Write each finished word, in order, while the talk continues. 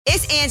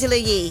It's Angela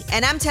Yee,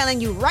 and I'm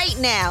telling you right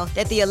now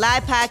that the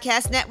Alive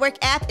Podcast Network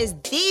app is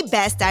the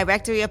best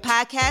directory of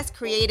podcasts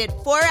created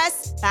for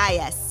us, by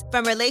us.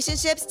 From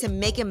relationships to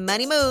making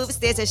money moves,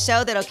 there's a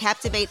show that'll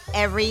captivate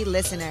every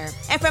listener.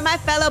 And for my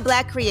fellow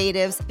Black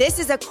creatives, this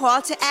is a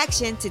call to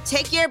action to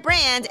take your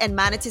brand and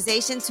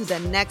monetization to the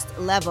next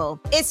level.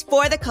 It's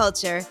for the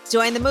culture.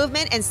 Join the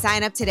movement and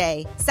sign up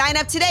today. Sign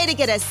up today to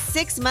get a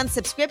 6-month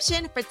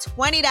subscription for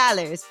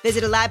 $20.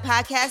 Visit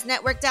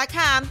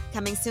AlivePodcastNetwork.com,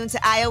 coming soon to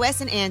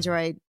iOS and Android.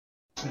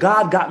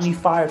 God got me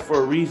fired for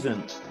a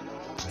reason.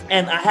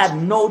 And I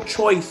had no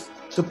choice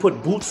to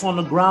put boots on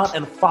the ground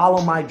and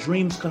follow my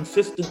dreams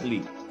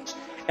consistently.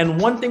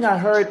 And one thing I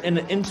heard in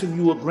an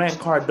interview with Grant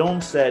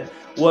Cardone said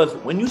was,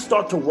 when you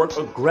start to work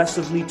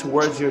aggressively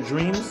towards your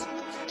dreams,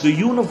 the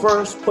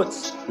universe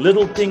puts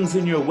little things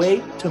in your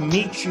way to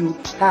meet you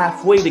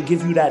halfway to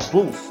give you that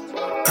boost.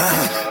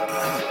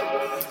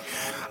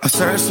 I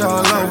searched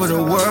all over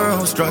the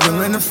world,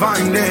 struggling to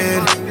find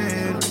it.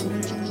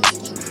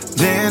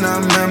 Then I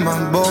met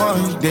my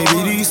boy,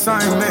 David E.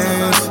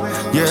 Simons,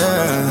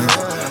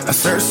 yeah. I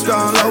searched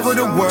all over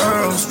the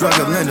world,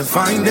 struggling to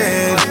find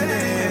it.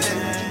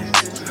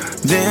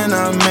 Then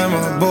I met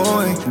my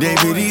boy,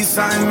 David E.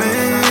 Simons,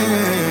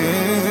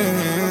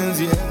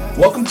 yeah.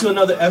 Welcome to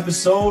another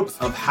episode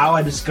of How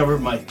I Discovered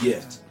My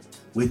Gift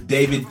with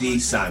David D.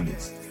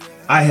 Simons.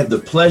 I have the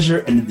pleasure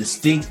and the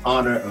distinct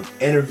honor of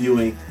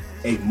interviewing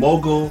a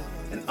mogul,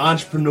 an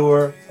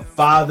entrepreneur, a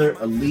father,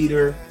 a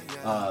leader,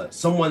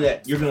 someone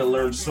that you're going to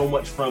learn so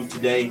much from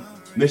today,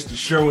 Mr.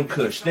 Sherwin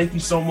Cush. Thank you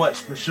so much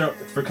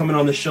for coming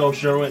on the show,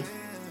 Sherwin.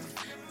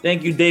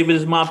 Thank you, David.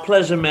 It's my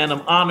pleasure, man.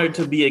 I'm honored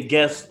to be a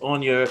guest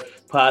on your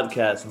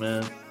podcast,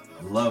 man.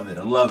 I love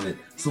it.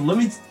 So let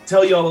me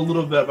tell you all a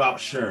little bit about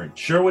Sherwin.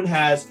 Sherwin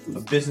has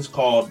a business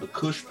called the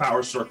Cush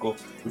Power Circle,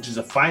 which is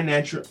a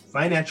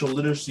financial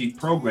literacy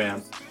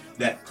program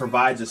that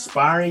provides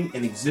aspiring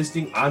and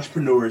existing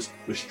entrepreneurs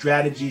with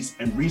strategies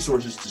and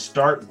resources to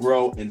start,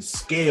 grow, and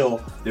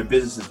scale their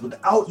businesses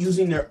without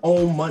using their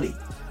own money.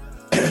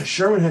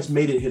 Sherwin has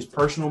made it his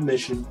personal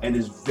mission and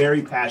is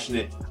very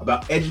passionate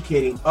about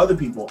educating other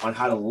people on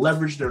how to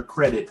leverage their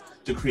credit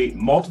to create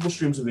multiple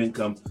streams of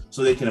income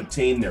so they can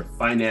obtain their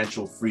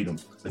financial freedom.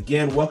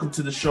 Again, welcome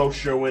to the show,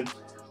 Sherwin.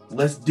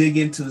 Let's dig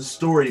into the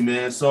story,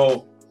 man.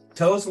 So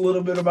tell us a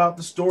little bit about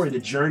the story, the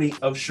journey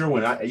of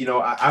Sherwin.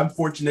 I'm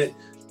fortunate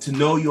to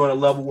know you on a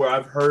level where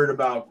I've heard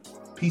about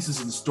pieces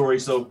of the story.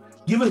 So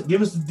give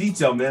us the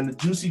detail, man, the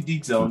juicy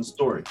detail in the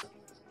story.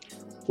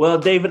 Well,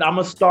 David, I'm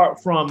going to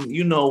start from,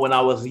 when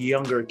I was a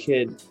younger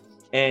kid.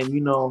 And,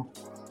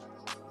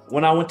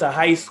 when I went to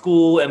high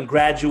school and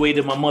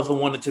graduated, my mother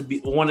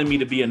wanted me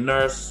to be a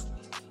nurse.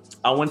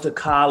 I went to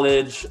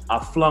college. I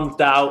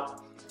flunked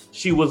out.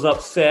 She was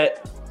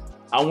upset.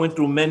 I went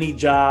through many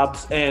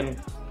jobs. And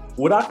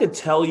what I could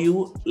tell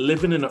you,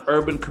 living in an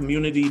urban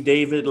community,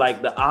 David,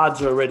 like the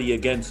odds are already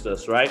against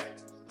us, right?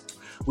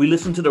 We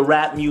listen to the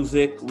rap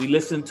music. We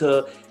listen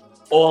to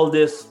all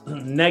this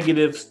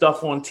negative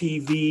stuff on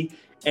TV.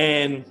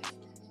 And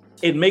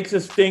it makes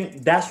us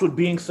think that's what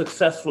being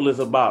successful is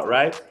about,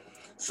 right?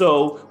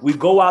 So we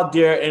go out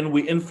there and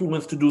we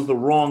influence to do the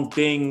wrong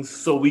things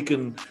so we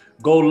can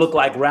go look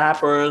like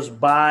rappers,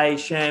 buy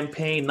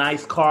champagne,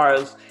 nice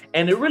cars,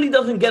 and it really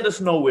doesn't get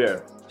us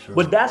nowhere. Sure.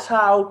 But that's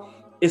how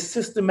it's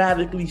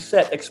systematically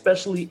set,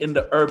 especially in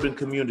the urban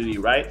community,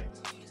 right?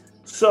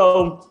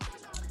 So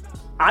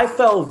I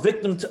fell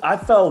victim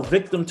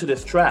to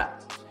this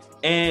trap.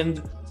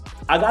 And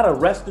I got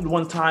arrested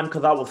one time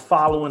because I was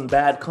following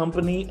bad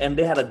company, and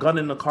they had a gun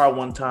in the car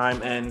one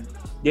time and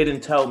they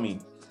didn't tell me.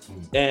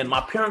 And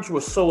my parents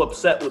were so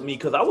upset with me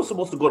because I was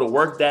supposed to go to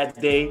work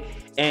that day,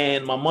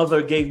 and my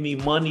mother gave me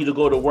money to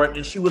go to work,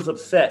 and she was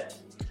upset.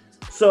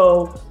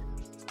 So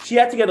she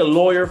had to get a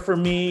lawyer for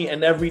me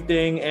and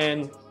everything.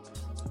 And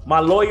my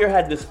lawyer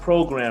had this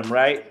program,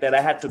 right, that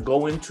I had to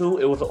go into.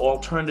 It was an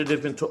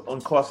alternative into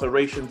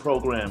incarceration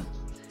program.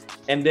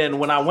 And then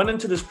when I went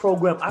into this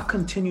program, I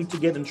continued to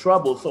get in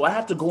trouble. So I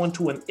had to go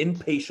into an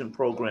inpatient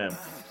program.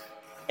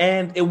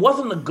 And it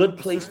wasn't a good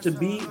place to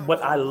be,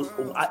 but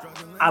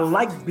I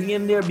liked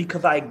being there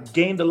because I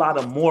gained a lot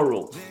of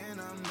morals.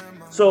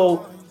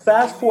 So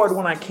fast forward,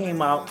 when I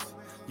came out,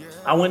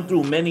 I went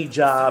through many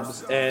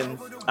jobs and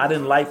I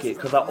didn't like it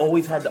because I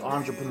always had the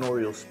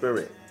entrepreneurial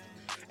spirit.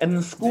 And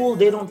in school,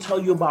 they don't tell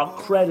you about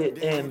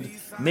credit and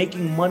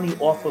making money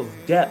off of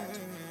debt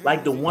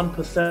like the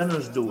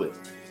 1%ers do it.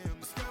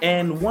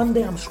 And one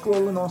day I'm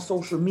scrolling on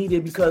social media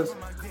because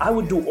I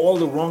would do all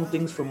the wrong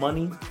things for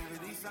money.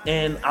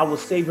 And I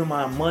was saving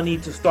my money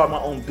to start my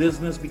own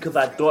business because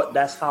I thought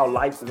that's how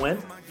life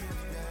went.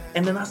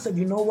 And then I said,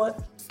 you know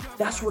what?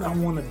 That's what I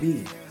want to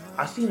be.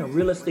 I seen a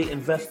real estate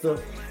investor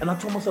and I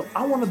told myself,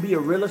 I want to be a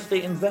real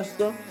estate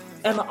investor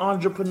and an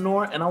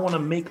entrepreneur, and I want to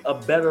make a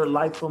better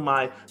life for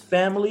my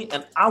family.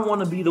 And I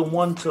want to be the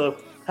one to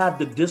have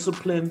the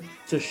discipline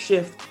to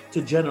shift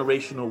to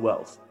generational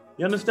wealth.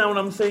 You understand what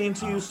I'm saying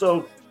to you?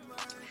 So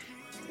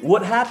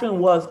what happened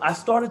was I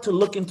started to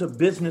look into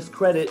business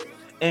credit,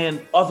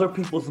 and other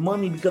people's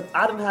money because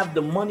I didn't have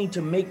the money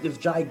to make this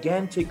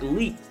gigantic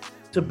leap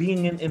to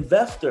being an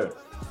investor.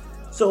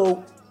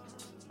 So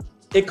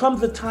it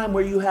comes a time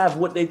where you have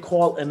what they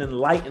call an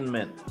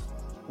enlightenment,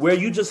 where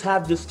you just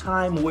have this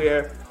time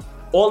where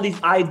all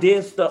these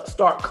ideas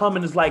start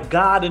coming. It's like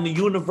God and the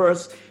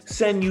universe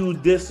send you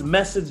this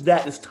message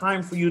that it's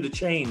time for you to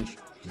change.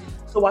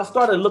 So I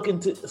started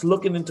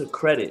looking into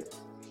credit.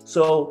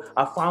 So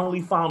I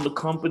finally found a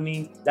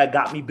company that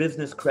got me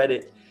business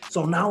credit.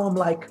 So now I'm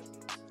like,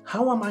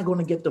 how am I going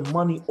to get the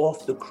money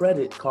off the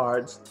credit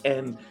cards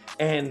and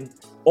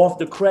off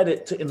the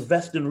credit to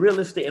invest in real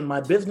estate in my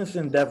business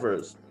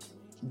endeavors?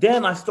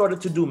 Then I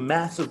started to do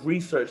massive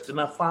research, and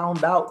I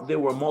found out there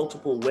were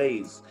multiple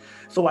ways.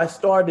 So I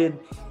started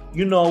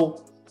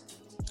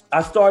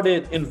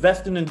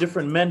investing in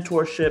different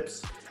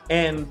mentorships,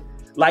 and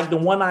like the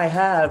one I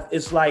have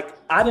is like,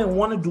 I didn't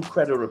want to do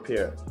credit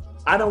repair.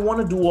 I didn't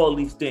want to do all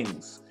these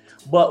things.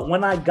 But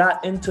when I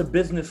got into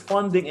business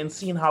funding and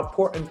seeing how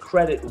important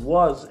credit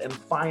was and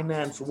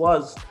finance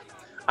was,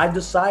 I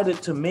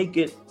decided to make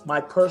it my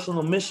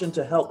personal mission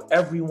to help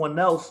everyone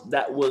else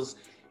that was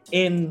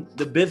in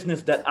the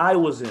business that I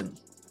was in,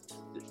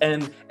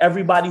 and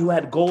everybody who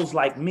had goals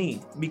like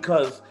me,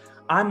 because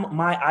I'm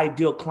my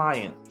ideal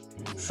client.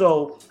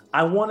 So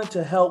I wanted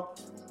to help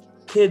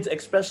kids,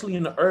 especially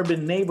in the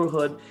urban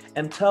neighborhood,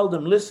 and tell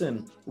them,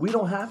 listen, we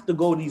don't have to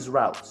go these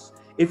routes.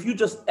 If you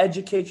just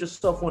educate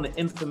yourself on the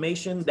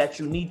information that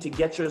you need to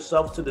get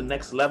yourself to the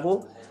next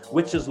level,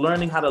 which is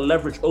learning how to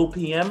leverage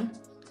OPM,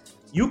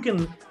 you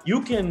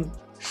can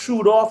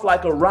shoot off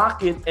like a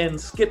rocket and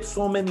skip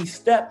so many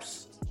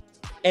steps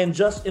and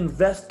just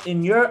invest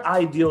in your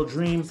ideal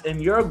dreams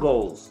and your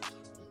goals.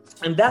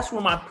 And that's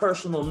where my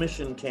personal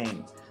mission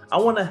came. I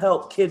want to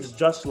help kids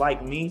just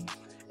like me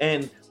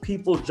and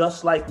people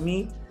just like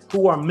me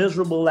who are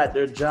miserable at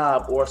their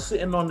job or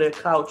sitting on their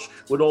couch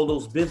with all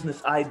those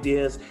business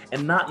ideas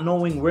and not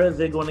knowing where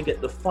they're going to get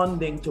the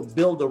funding to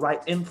build the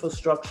right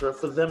infrastructure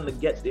for them to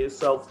get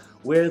themselves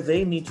where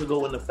they need to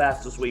go in the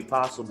fastest way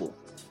possible.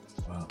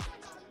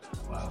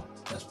 Wow,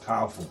 that's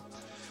powerful.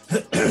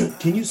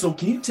 Can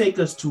you take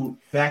us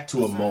back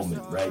to a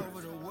moment, right?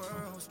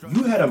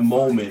 You had a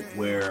moment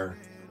where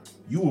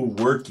you were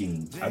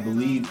working, I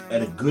believe,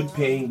 at a good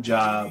paying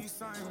job,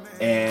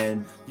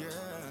 and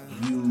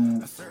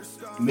you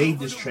made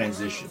this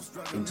transition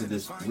into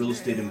this real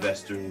estate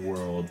investing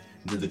world,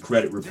 into the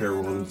credit repair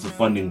world, into the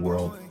funding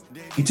world.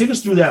 Can you take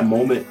us through that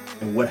moment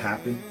and what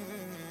happened?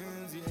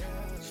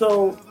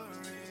 So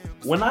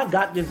when I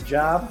got this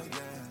job,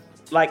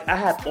 like I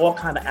had all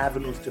kind of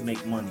avenues to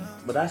make money,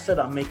 but I said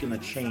I'm making a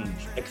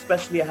change.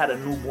 Especially I had a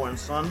newborn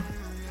son,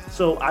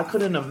 so I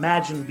couldn't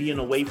imagine being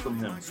away from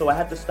him. So I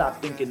had to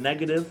stop thinking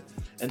negative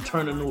and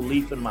turn a new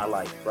leaf in my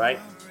life, right?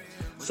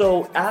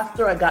 So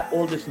after I got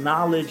all this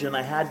knowledge and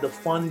I had the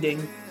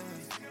funding,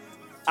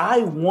 I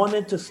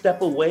wanted to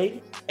step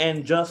away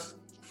and just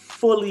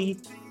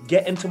fully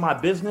get into my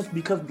business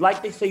because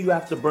like they say, you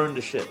have to burn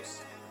the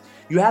ships.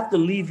 You have to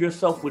leave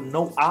yourself with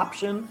no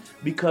option,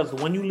 because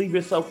when you leave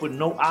yourself with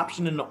no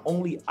option and the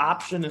only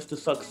option is to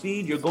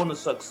succeed, you're going to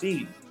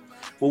succeed.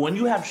 But when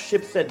you have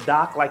ships at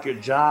dock, like your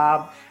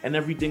job and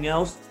everything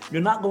else,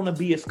 you're not going to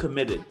be as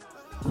committed.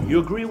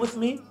 You agree with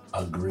me?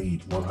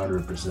 Agreed,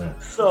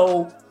 100%.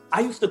 So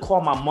I used to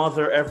call my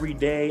mother every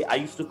day. I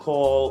used to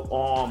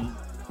call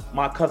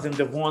my cousin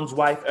Devon's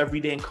wife every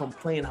day and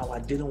complain how I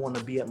didn't want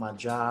to be at my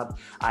job.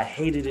 I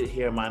hated it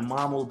here. My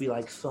mom will be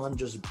like, son,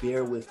 just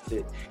bear with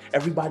it.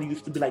 Everybody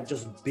used to be like,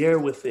 just bear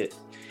with it.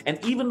 And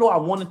even though I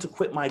wanted to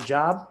quit my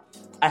job,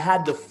 I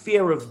had the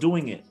fear of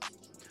doing it.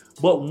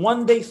 But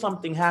one day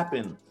something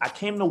happened. I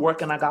came to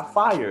work and I got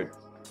fired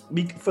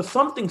for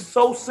something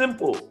so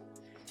simple.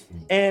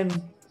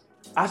 And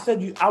I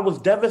said, I was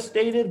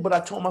devastated, but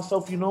I told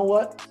myself, you know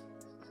what?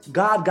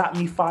 God got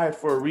me fired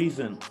for a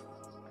reason.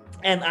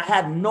 And I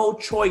had no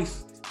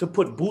choice to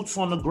put boots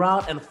on the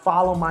ground and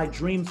follow my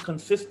dreams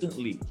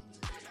consistently.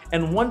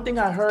 And one thing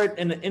I heard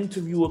in an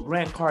interview with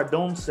Grant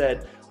Cardone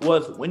said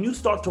was, when you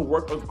start to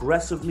work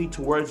aggressively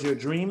towards your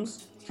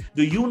dreams,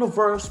 the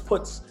universe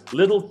puts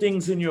little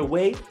things in your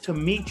way to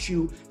meet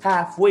you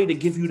halfway to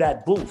give you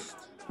that boost.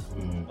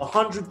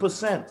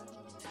 100%.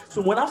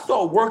 So when I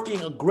start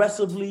working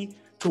aggressively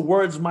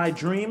towards my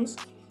dreams,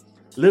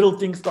 little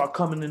things start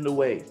coming in the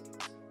way.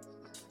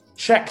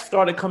 Checks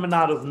started coming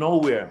out of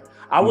nowhere.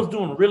 I was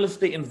doing real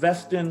estate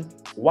investing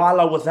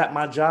while I was at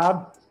my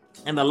job,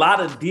 and a lot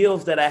of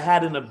deals that I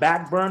had in the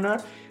back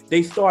burner,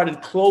 they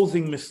started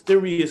closing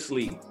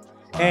mysteriously.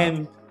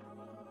 And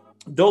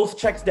those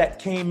checks that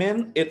came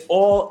in, it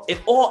all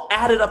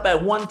added up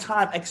at one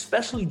time,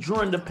 especially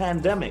during the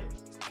pandemic.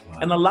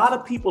 And a lot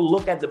of people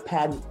look at the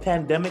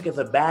pandemic as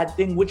a bad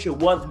thing, which it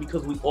was,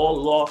 because we all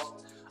lost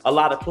a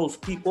lot of close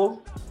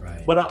people.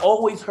 Right. But I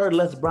always heard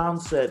Les Brown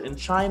said, in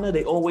China,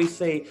 they always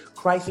say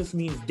crisis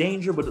means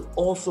danger, but it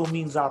also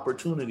means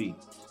opportunity.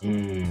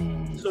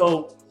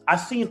 So I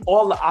seen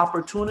all the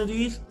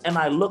opportunities, and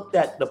I looked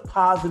at the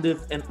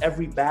positive in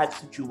every bad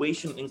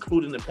situation,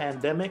 including the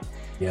pandemic.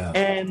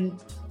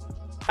 And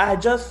I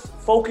just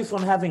focus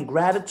on having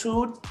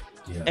gratitude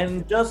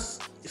and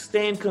just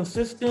staying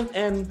consistent.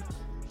 And,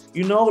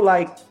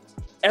 like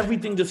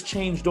everything just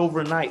changed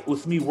overnight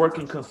with me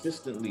working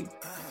consistently.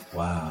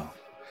 Wow.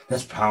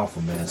 That's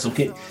powerful, man. So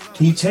can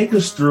you take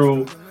us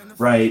through,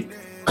 right,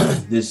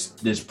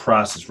 this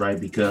process, right?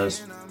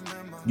 Because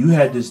you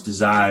had this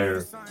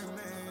desire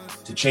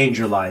to change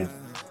your life.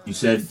 You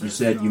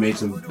said you made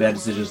some bad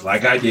decisions,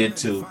 like I did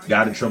too.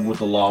 Got in trouble with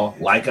the law,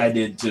 like I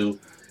did too,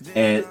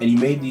 and you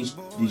made these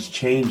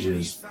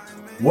changes.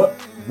 What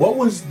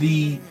was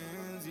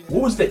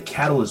that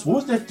catalyst? What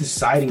was that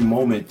deciding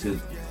moment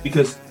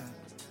because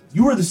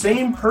you were the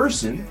same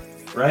person,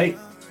 right,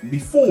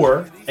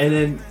 before, and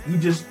then you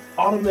just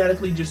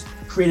automatically just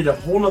created a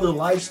whole nother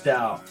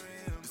lifestyle.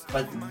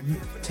 Like,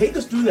 take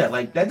us through that.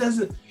 Like, that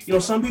doesn't,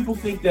 some people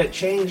think that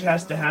change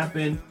has to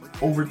happen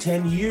over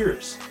 10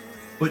 years,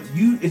 but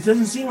it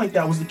doesn't seem like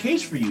that was the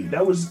case for you.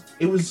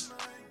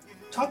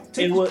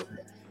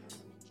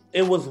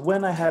 It was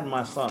when I had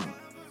my son.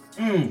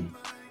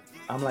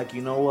 I'm like,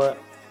 you know what?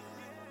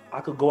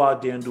 I could go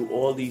out there and do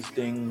all these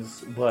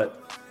things, but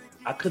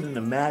I couldn't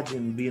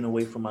imagine being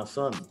away from my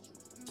son.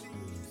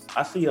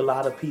 I see a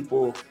lot of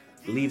people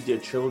leave their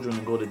children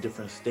and go to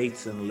different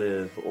states and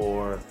live,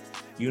 or,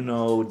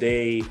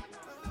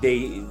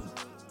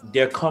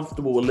 they're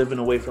comfortable with living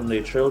away from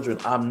their children.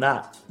 I'm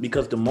not,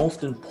 because the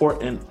most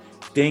important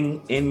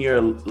thing in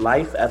your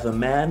life as a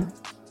man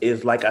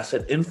is, like I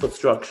said,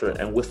 infrastructure.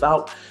 And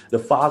without the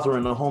father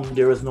in the home,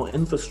 there is no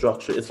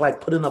infrastructure. It's like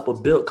putting up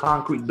a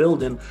concrete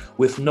building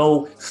with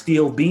no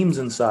steel beams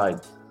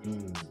inside.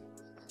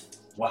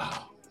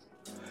 Wow.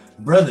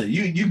 Brother,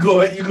 you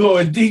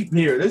going deep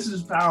here. This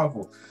is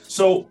powerful.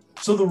 So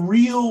the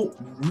real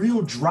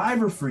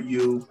driver for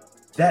you,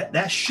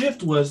 that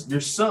shift was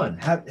your son.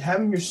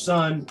 Having your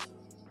son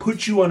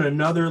put you on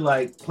another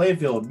playing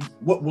field.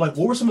 What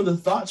were some of the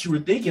thoughts you were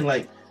thinking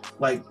like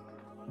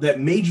that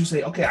made you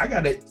say, okay, I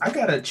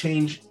gotta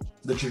change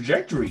the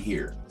trajectory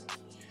here?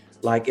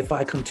 Like, if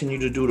I continue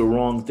to do the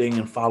wrong thing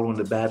and following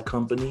the bad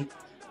company,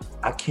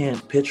 I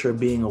can't picture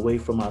being away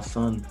from my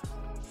son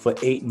for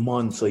 8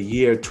 months, a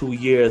year, 2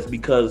 years,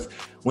 because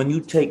when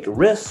you take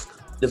risks,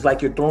 it's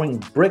like you're throwing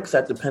bricks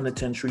at the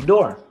penitentiary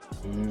door.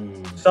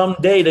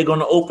 Someday they're going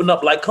to open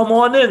up like, come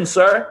on in,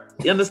 sir.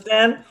 You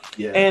understand?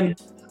 Yeah. And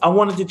I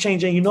wanted to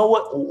change. And you know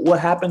what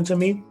happened to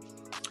me?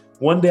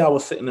 One day I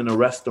was sitting in a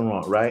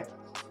restaurant, right?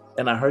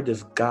 And I heard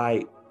this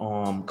guy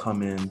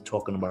come in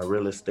talking about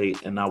real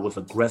estate, and I was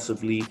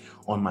aggressively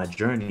on my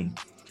journey.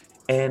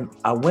 And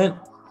I went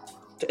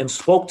and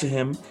spoke to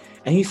him,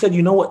 and he said,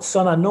 you know what,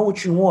 son, I know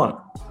what you want.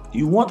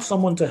 You want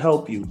someone to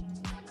help you.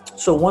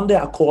 So one day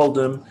I called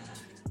him.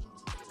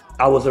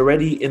 I was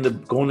already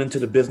going into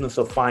the business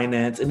of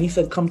finance, and he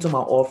said, come to my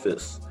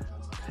office.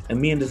 And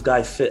me and this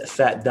guy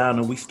sat down,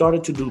 and we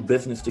started to do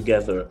business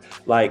together.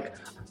 Like,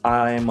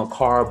 I'm a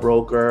car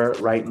broker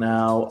right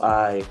now.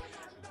 I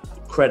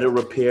credit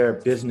repair,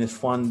 business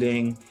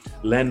funding,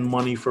 lend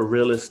money for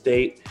real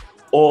estate,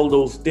 all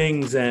those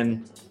things.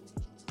 And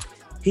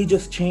he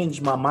just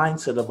changed my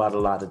mindset about a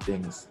lot of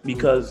things,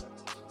 because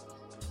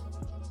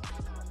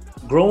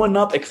growing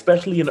up,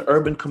 especially in the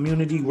urban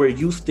community, we're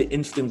used to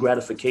instant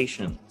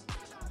gratification.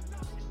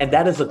 And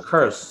that is a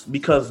curse,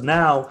 because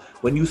now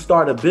when you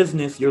start a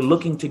business, you're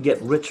looking to get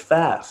rich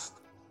fast.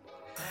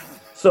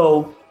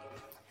 So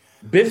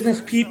business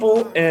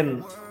people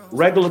and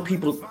regular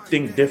people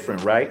think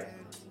different, right?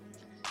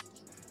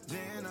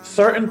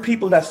 Certain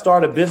people that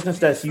start a business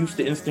that's used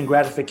to instant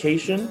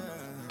gratification,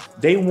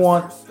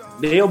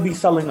 they'll be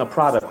selling a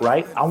product,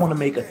 right? I want to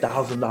make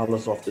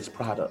 $1,000 off this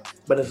product.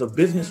 But as a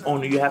business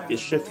owner, you have to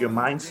shift your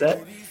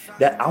mindset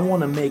that I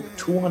want to make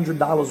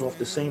 $200 off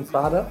the same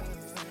product.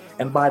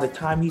 And by the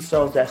time he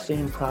sells that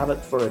same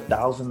product for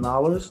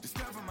 $1,000,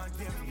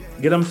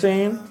 get what I'm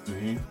saying?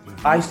 Mm-hmm.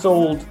 I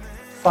sold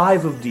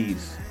 5 of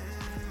these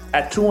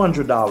at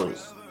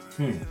 $200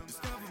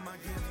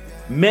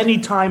 many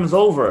times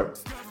over.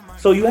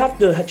 So you have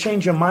to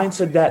change your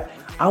mindset that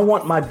I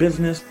want my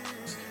business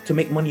to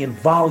make money in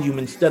volume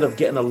instead of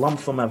getting a lump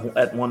sum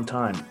at one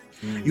time.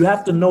 You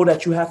have to know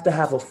that you have to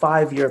have a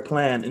 5-year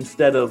plan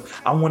instead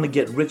of I want to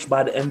get rich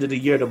by the end of the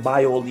year to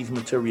buy all these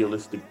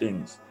materialistic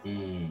things.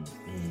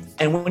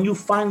 And when you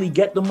finally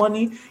get the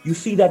money, you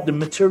see that the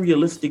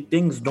materialistic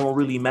things don't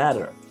really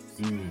matter.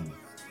 Can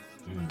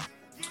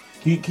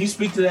you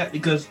speak to that?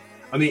 Because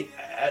I mean,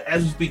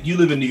 as you speak, you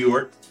live in New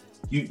York.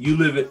 You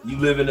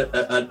live in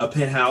a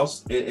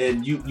penthouse,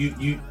 and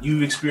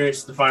you've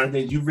experienced the finer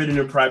things. You've ridden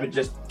in private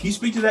jets. Can you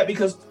speak to that?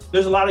 Because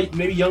there's a lot of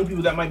maybe young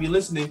people that might be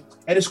listening,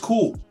 and it's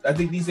cool. I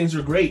think these things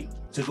are great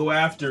to go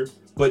after.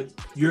 But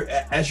you're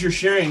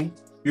sharing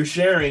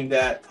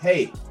that,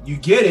 hey, you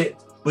get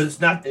it, but it's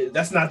not.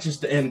 That's not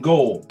just the end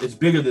goal. It's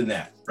bigger than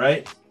that,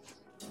 right?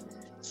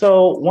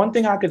 So one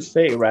thing I could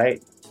say,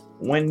 right,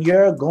 when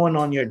you're going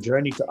on your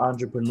journey to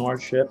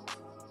entrepreneurship,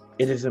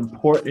 it is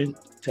important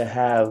to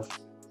have.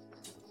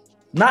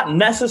 Not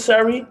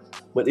necessary,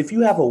 but if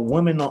you have a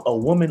woman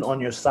on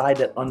your side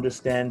that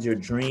understands your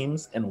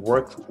dreams and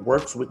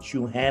works with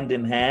you hand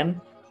in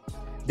hand,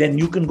 then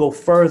you can go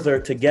further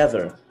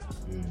together.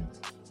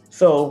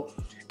 So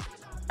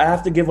I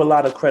have to give a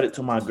lot of credit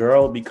to my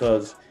girl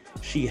because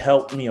she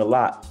helped me a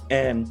lot.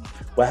 And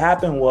what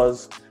happened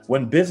was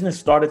when business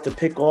started to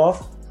pick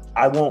off,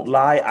 I won't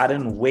lie, I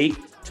didn't wait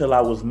till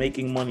I was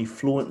making money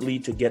fluently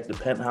to get the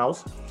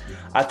penthouse.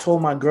 I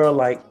told my girl,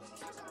 like,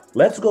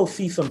 let's go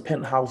see some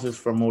penthouses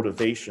for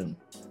motivation.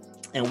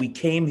 And we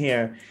came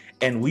here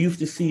and we used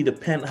to see the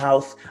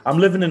penthouse. I'm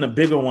living in a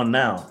bigger one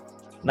now,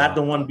 not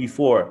the one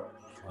before.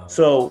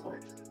 So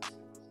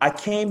I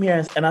came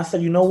here and I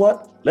said, you know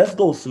what? Let's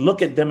go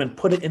look at them and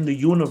put it in the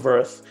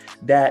universe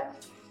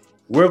that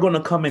we're going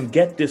to come and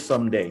get this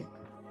someday.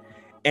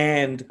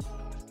 And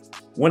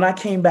when I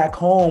came back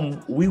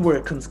home, we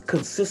were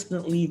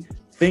consistently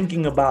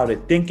thinking about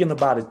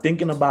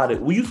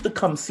it. We used to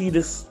come see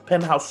this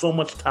penthouse so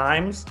much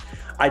times.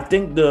 I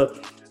think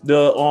the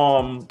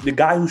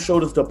guy who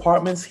showed us the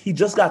apartments, he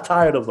just got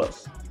tired of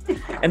us.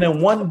 And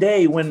then one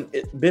day when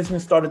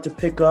business started to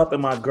pick up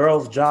and my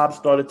girl's job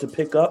started to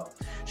pick up,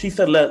 she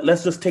said,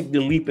 let's just take the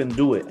leap and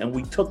do it. And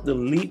we took the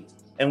leap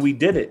and we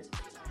did it.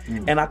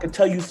 And I can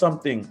tell you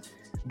something,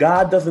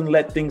 God doesn't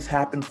let things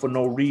happen for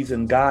no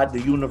reason. God,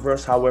 the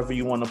universe, however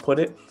you want to put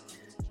it,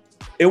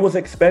 it was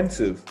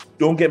expensive.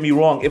 Don't get me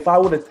wrong. If I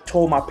would have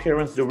told my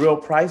parents the real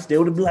price, they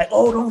would have been like,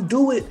 oh, don't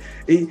do it.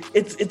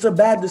 It's a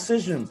bad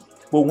decision.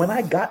 But when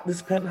I got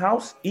this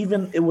penthouse,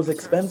 even it was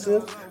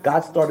expensive,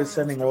 God started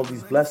sending all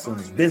these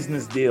blessings,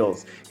 business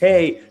deals.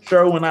 Hey,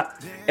 Sherwin,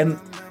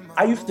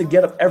 I used to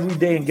get up every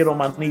day and get on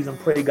my knees and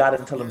pray God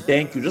and tell him,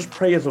 thank you. Just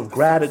prayers of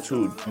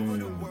gratitude.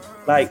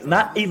 Like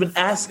not even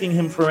asking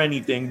him for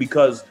anything,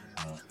 because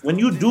when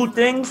you do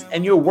things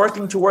and you're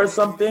working towards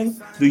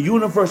something, the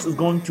universe is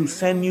going to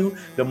send you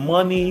the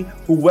money,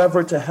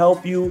 whoever to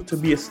help you, to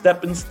be a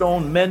stepping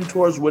stone,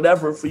 mentors,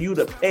 whatever, for you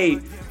to pay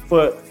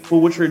for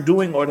what you're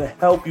doing or to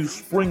help you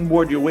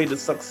springboard your way to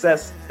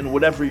success in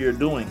whatever you're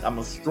doing. I'm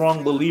a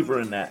strong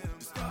believer in that.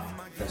 Wow,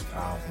 that's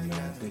powerful,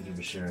 man. Thank you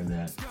for sharing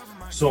that.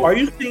 So, are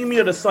you seeing me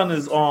or the sun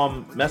is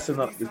messing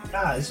up?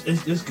 Yeah,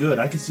 it's good.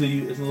 I can see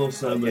you. It's a little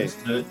sun, but it's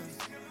good.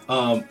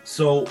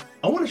 So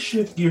I want to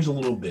shift gears a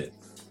little bit.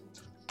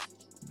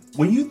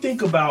 When you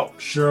think about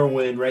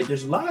Sherwin, right,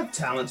 there's a lot of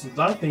talents, a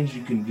lot of things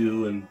you can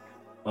do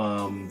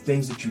and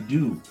things that you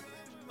do.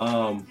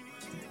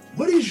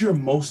 What is your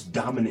most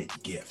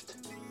dominant gift?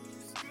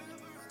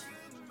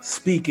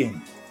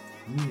 Speaking.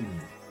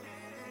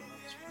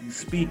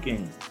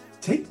 Speaking.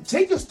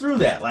 Take us through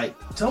that. Like,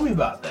 tell me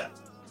about that.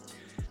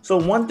 So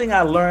one thing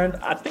I learned,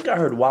 I think I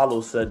heard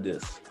Wallow said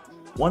this.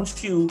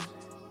 Once you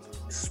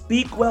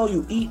speak well,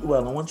 you eat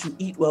well. And once you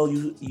eat well,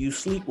 you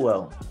sleep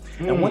well.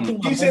 And one thing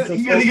you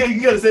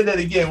gotta say that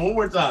again one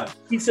more time.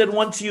 He said,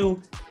 once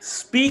you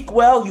speak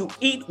well, you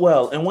eat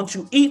well. And once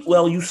you eat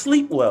well, you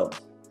sleep well.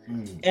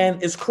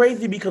 And it's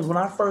crazy because when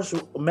I first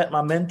met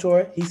my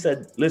mentor, he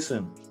said,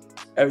 listen,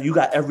 you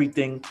got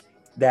everything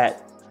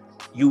that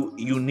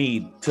you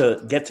need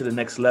to get to the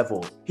next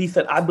level. He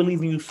said, I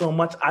believe in you so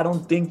much. I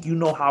don't think you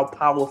know how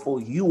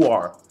powerful you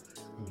are.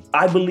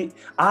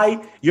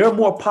 You're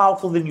more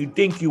powerful than you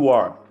think you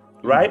are.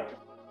 Right.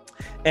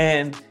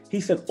 And he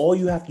said, all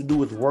you have to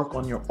do is work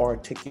on your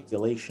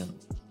articulation.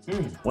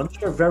 Once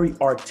you're very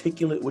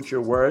articulate with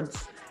your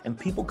words and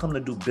people come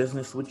to do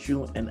business with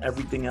you and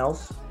everything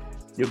else,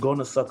 you're going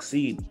to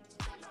succeed.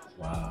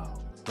 Wow.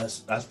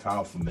 That's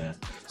powerful, man.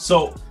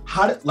 So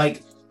how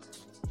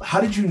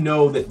did you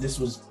know that this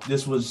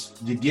was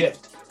the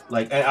gift?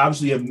 Like,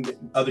 obviously you have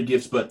other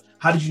gifts, but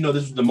how did you know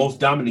this was the most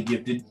dominant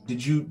gift?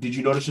 Did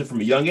you notice it from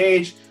a young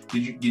age?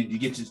 Did you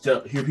get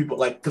to hear people,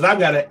 like, because I've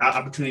got an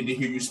opportunity to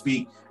hear you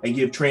speak and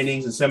give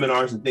trainings and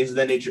seminars and things of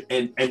that nature,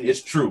 and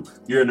it's true.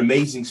 You're an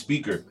amazing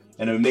speaker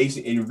and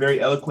you're very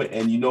eloquent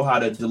and you know how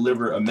to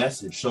deliver a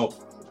message. So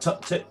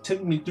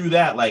take me through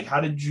that. Like, how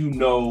did you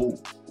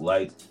know?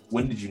 Like,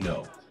 when did you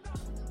know?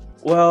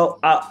 Well,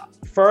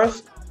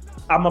 first,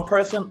 I'm a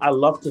person, I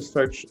love to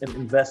search and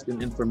invest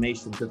in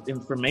information because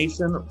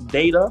information,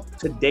 data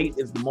to date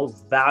is the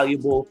most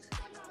valuable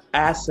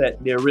asset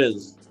there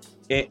is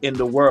in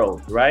the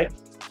world, right?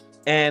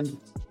 And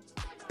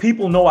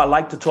people know I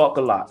like to talk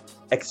a lot,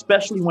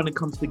 especially when it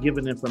comes to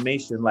giving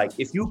information. Like,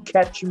 if you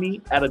catch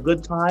me at a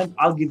good time,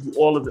 I'll give you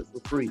all of it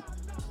for free.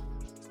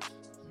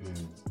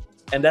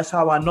 And that's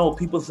how I know.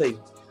 People say,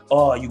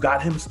 oh, you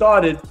got him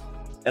started.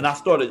 And I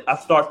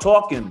start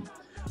talking.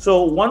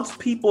 So once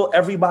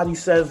everybody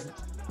says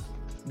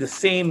the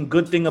same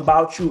good thing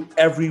about you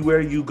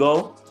everywhere you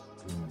go,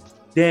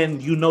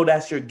 then you know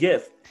that's your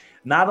gift.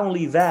 Not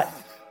only that,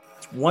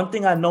 one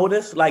thing I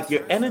noticed, like,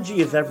 your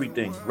energy is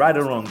everything, right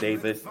or wrong,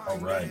 David? All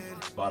right,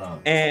 spot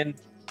on. And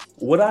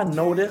what I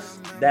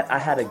noticed that I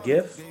had a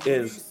gift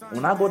is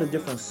when I go to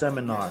different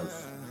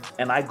seminars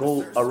and I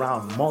go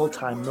around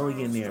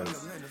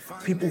multi-millionaires,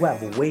 people who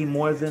have way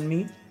more than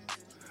me,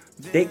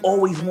 they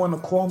always want to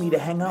call me to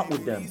hang out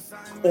with them,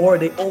 or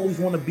they always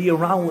want to be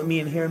around with me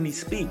and hear me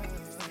speak.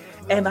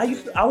 And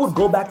I would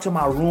go back to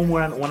my room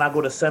when I go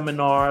to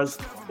seminars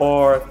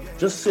or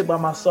just sit by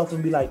myself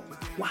and be like,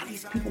 why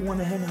these people want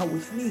to hang out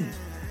with me?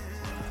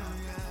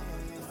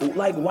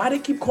 Like, why they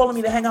keep calling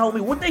me to hang out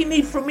with me? What they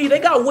need from me? They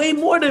got way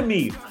more than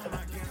me.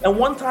 And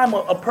one time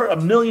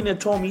a millionaire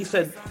told me,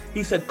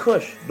 he said,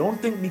 Kush,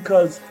 don't think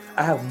because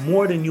I have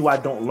more than you, I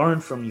don't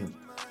learn from you.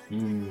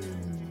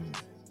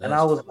 And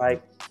I was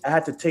like, I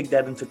had to take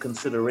that into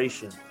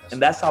consideration.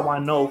 And that's how I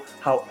know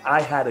how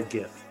I had a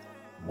gift.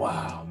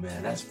 Wow,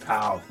 man, that's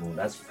powerful.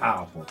 That's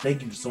powerful.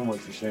 Thank you so much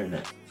for sharing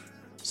that.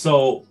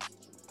 So,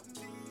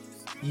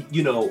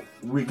 you know,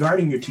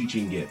 regarding your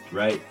teaching gift,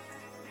 right?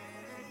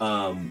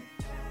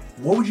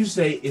 What would you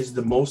say is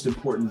the most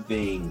important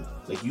thing?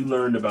 Like, you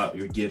learned about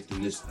your gift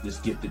and this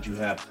gift that you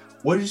have.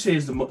 What did you say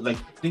is like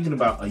thinking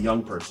about a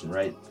young person,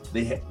 right?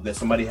 That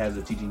somebody has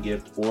a teaching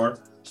gift or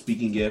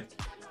speaking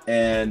gift,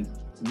 and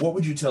what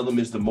would you tell them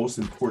is the most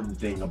important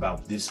thing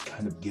about this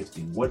kind of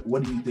gifting?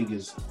 What do you think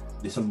is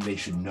something they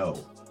should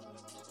know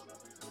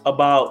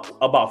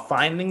about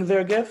finding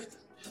their gift?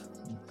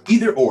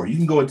 Either or. You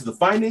can go into the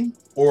finding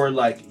or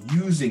like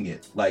using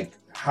it, like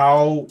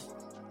how,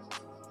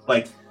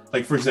 like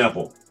for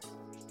example,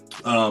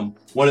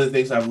 one of the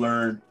things I've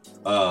learned,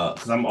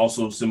 because I'm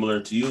also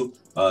similar to you,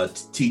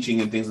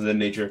 teaching and things of that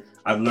nature.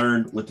 I've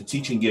learned with the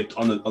teaching gift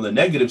on the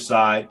negative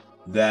side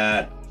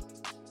that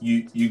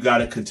you got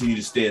to continue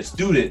to stay a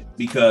student,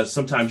 because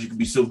sometimes you can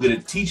be so good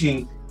at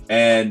teaching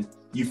and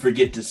you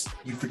forget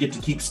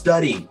to keep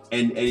studying,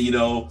 and you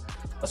know,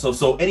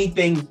 so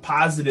anything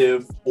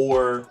positive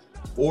or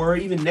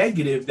even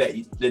negative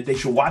that they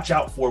should watch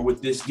out for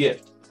with this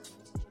gift.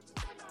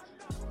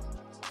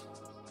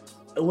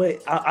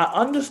 Wait, I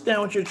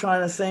understand what you're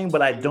trying to say,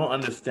 but I don't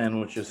understand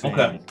what you're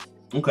saying.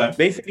 Okay.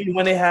 Basically,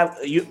 when they have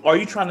are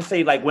you trying to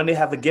say like when they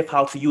have a gift,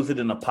 how to use it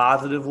in a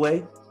positive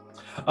way?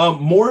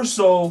 More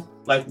so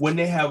like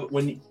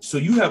so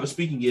you have a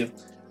speaking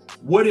gift.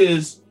 What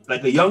is,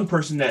 like, a young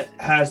person that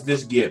has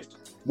this gift,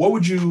 what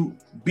would you,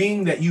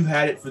 being that you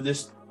had it for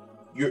this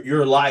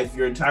your life,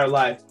 your entire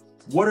life,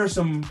 what are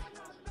some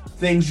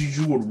things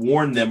you would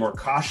warn them or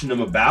caution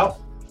them about,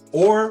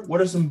 or what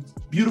are some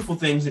beautiful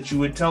things that you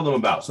would tell them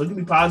about? So it can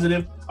be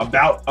positive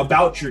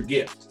about your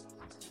gift.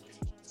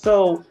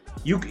 So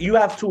you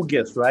have two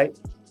gifts, right?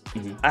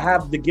 Mm-hmm. I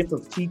have the gift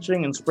of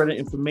teaching and spreading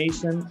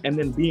information, and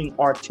then being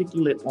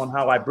articulate on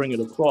how I bring it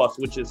across,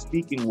 which is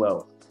speaking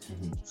well.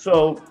 Mm-hmm.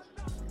 So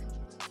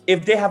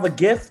if they have a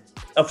gift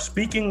of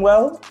speaking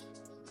well,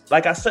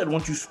 like I said,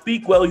 once you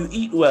speak well, you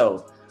eat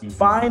well. Mm-hmm.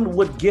 Find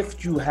what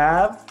gift you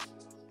have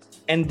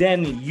and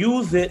then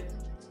use it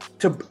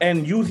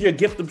and use your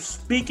gift of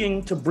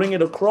speaking to bring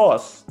it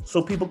across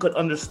so people could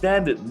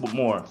understand it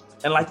more.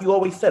 And like you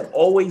always said,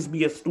 always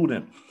be a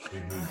student.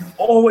 Mm-hmm.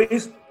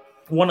 Always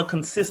want to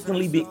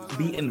consistently be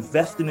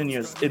investing in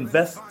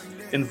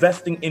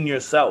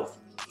yourself,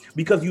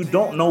 because you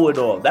don't know it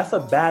all. That's a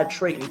bad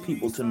trait in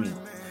people to me.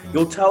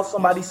 You'll tell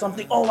somebody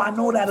something, oh, I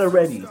know that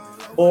already.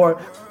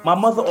 Or my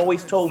mother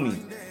always told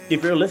me,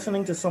 if you're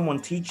listening to someone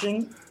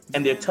teaching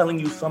and they're telling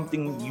you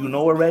something you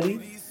know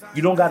already,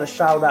 you don't got to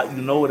shout out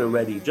you know it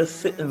already. Just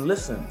sit and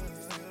listen.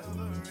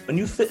 When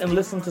you sit and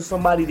listen to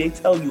somebody, they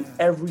tell you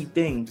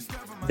everything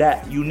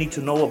that you need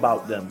to know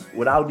about them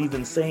without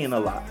even saying a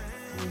lot.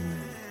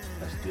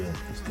 That's good.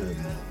 That's good,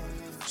 man.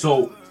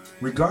 So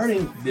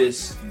regarding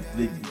this,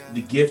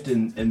 the gift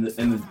and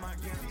the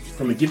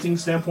from a gifting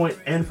standpoint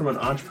and from an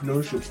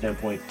entrepreneurship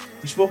standpoint,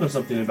 you spoke on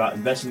something about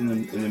investing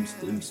in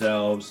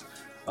themselves,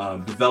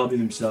 developing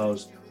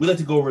themselves. We like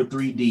to go over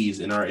 3 Ds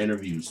in our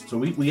interviews. So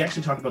we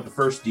actually talked about the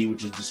first D,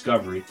 which is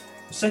discovery.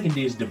 The second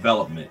D is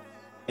development.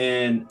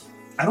 And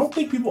I don't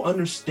think people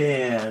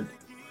understand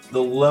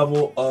the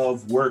level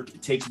of work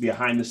it takes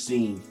behind the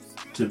scene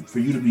for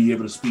you to be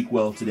able to speak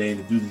well today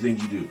and to do the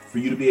things you do, for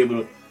you to be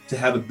able to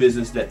have a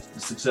business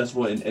that's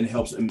successful and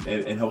helps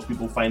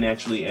people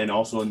financially and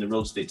also in the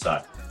real estate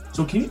side.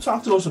 So can you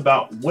talk to us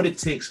about what it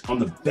takes on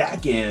the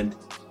back end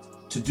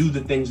to do the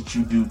things that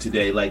you do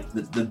today, like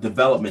the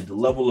development, the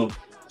level of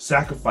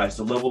sacrifice,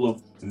 the level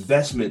of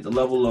investment, the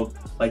level of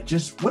like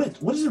just what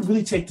does it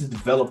really take to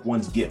develop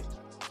one's gift?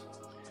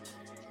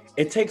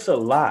 It takes a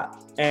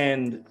lot.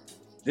 And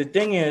the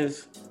thing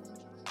is,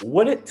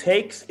 what it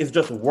takes is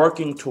just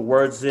working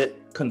towards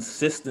it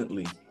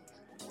consistently,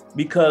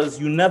 because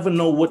you never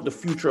know what the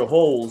future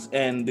holds,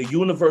 and the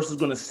universe is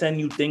going to send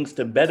you things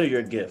to better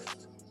your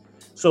gift.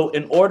 So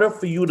in order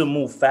for you to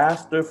move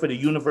faster, for the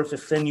universe to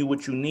send you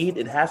what you need,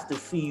 it has to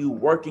see you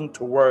working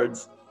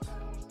towards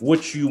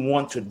what you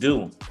want to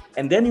do.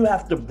 And then you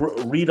have to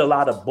read a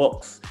lot of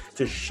books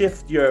to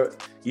shift your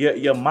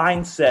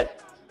mindset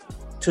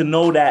to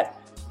know that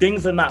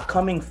things are not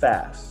coming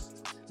fast.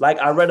 Like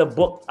I read a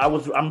book,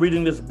 I'm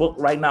reading this book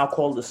right now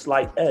called The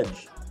Slight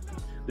Edge.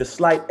 The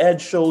Slight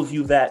Edge shows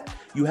you that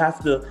you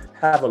have to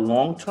have a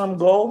long-term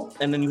goal,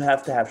 and then you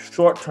have to have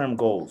short-term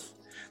goals.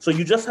 So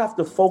you just have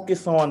to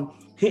focus on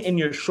hitting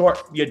your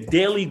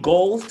daily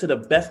goals to the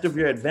best of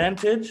your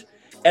advantage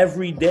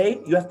every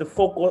day. You have to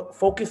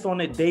focus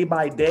on it day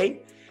by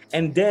day,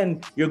 and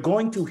then you're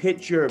going to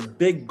hit your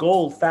big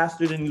goal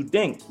faster than you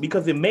think,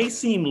 because it may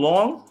seem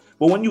long,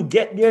 but when you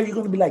get there, you're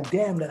going to be like,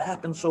 damn, that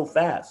happened so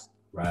fast.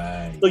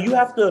 Right. So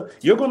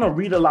you're going to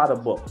read a lot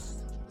of books.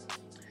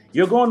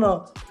 you're going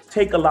to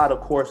take a lot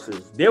of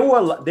courses. There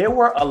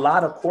were a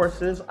lot of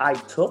courses I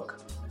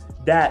took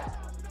that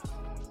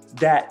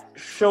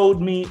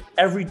showed me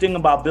everything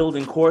about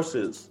building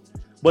courses.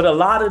 But a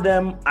lot of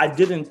them I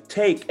didn't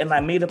take, and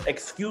I made up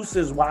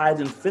excuses why I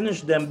didn't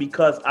finish them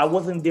because I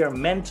wasn't there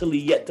mentally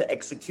yet to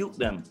execute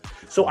them.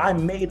 So I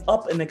made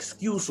up an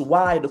excuse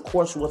why the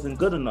course wasn't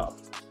good enough.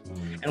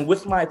 And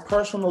with my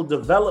personal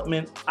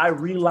development, I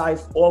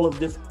realized all of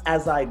this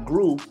as I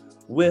grew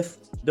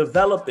with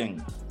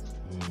developing.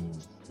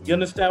 You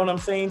understand what I'm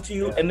saying to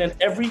you? Yeah. And then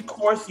every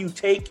course you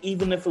take,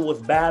 even if it was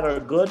bad or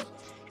good,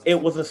 it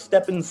was a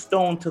stepping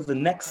stone to the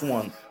next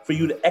one for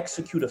you to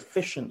execute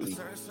efficiently.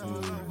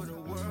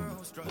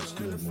 That's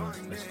good, man.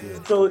 That's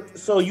good.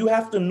 So you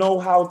have to know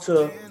how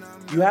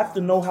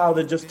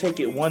to just take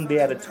it one day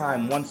at a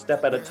time, one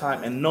step at a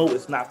time, and know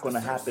it's not going to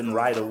happen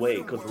right away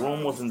because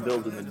Rome wasn't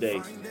built in a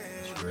day.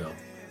 It's real.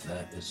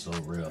 That is so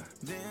real.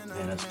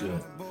 Man, that's good.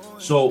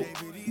 So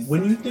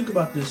when you think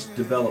about this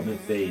development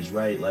phase,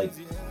 right? Like,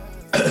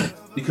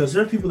 because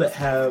there are people that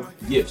have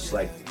gifts.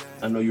 Like,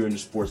 I know you're into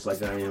sports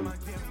like I am.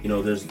 You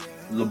know, there's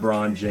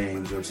LeBron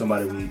James or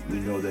somebody we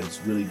know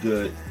that's really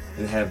good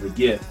and have the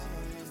gift.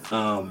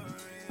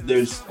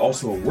 There's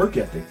also a work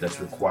ethic that's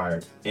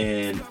required.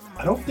 And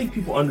I don't think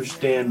people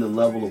understand the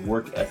level of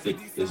work ethic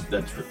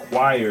that's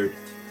required.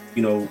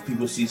 You know,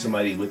 people see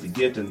somebody with a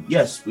gift, and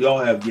yes, we all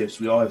have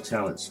gifts, we all have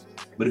talents.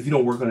 But if you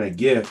don't work on that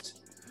gift,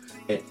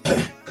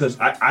 because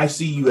I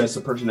see you as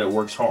a person that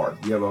works hard.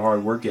 You have a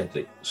hard work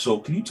ethic. So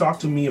can you talk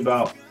to me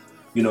about,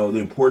 you know, the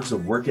importance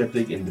of work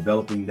ethic and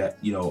developing that,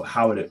 you know,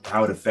 how it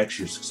affects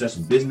your success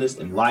in business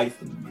and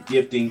life and your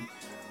gifting,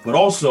 but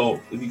also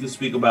if you could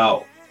speak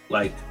about,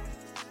 like,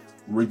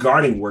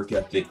 regarding work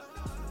ethic,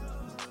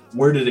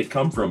 where did it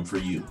come from for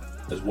you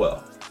as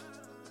well?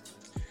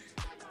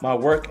 My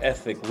work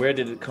ethic, where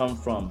did it come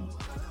from?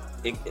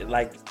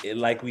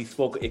 Like we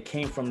spoke, it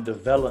came from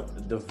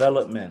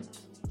development.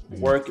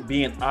 Work,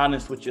 being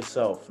honest with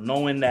yourself,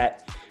 knowing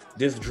that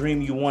this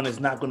dream you want is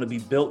not going to be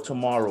built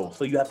tomorrow.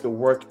 So you have to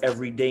work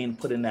every day and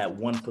put in that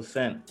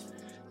 1%.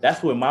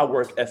 That's where my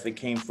work ethic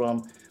came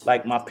from.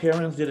 Like, my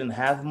parents didn't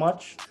have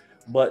much,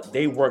 but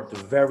they worked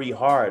very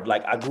hard.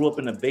 Like, I grew up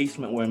in a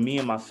basement where me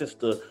and my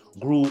sister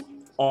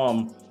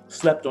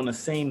slept on the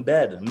same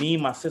bed. Me,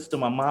 my sister,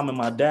 my mom, and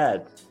my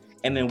dad.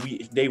 And then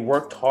they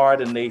worked hard,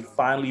 and they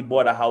finally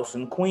bought a house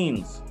in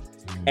Queens.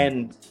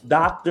 And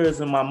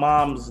doctors and my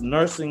mom's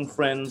nursing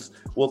friends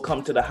will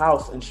come to the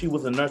house, and she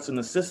was a nursing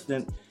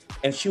assistant,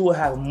 and she will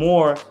have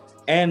more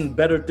and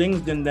better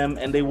things than them,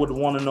 and they would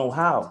want to know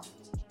how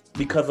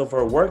because of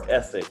her work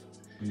ethic.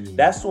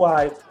 That's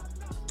why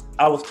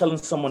I was telling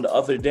someone the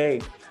other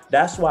day,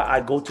 that's why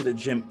I go to the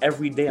gym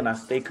every day and I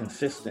stay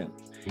consistent.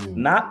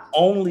 Not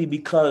only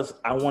because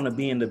I want to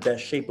be in the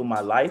best shape of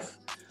my life,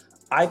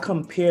 I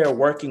compare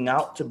working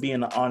out to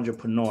being an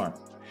entrepreneur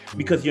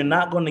because you're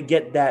not going to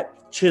get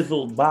that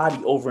chiseled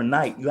body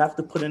overnight. You have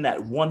to put in that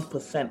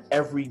 1%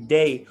 every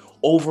day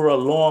over a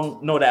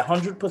that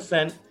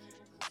 100%,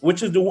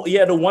 which is the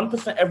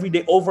 1% every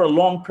day over a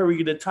long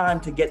period of time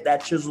to get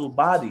that chiseled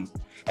body.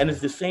 And it's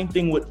the same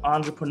thing with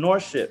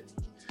entrepreneurship.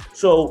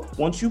 So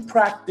once you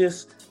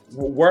practice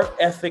work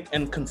ethic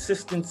and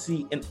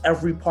consistency in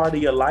every part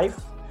of your life,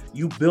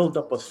 you build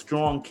up a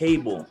strong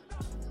cable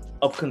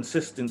of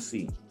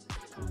consistency.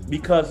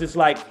 Because it's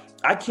like,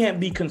 I can't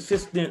be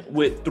consistent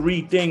with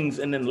 3 things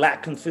and then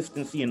lack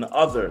consistency in the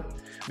other,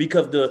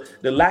 because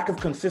the lack of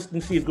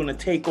consistency is going to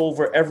take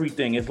over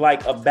everything. It's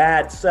like a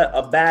bad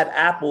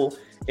apple.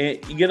 And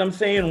you get what I'm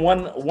saying?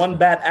 One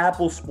bad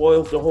apple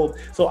spoils the whole.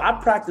 So I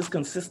practice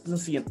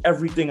consistency in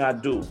everything I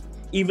do,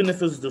 even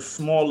if it's the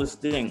smallest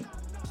thing.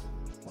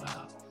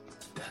 Wow,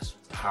 that's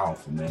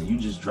powerful, man. You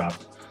just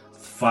dropped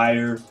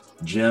fire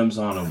gems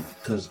on them.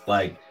 Because,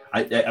 like,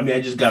 I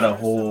just got a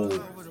whole.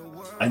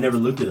 I never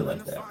looked at it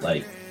like that.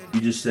 Like, you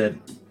just said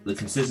the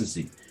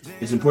consistency.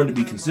 It's important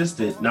to be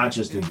consistent, not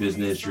just in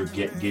business, your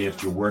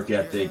gift, your work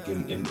ethic,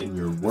 and in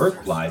your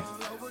work life,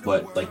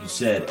 but like you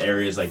said,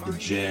 areas like the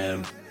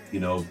gym, you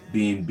know,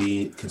 being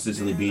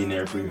consistently being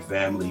there for your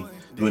family,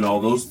 doing all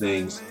those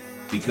things,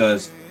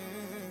 because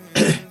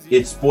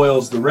it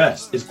spoils the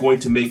rest. It's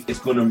going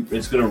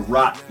to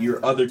rot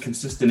your other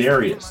consistent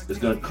areas. It's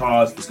going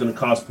to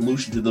cause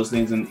pollution to those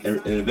things, and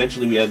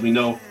eventually, as we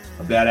know,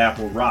 a bad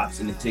apple rots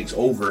and it takes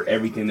over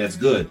everything that's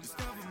good.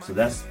 So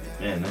that's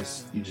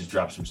you just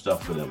dropped some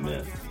stuff for them,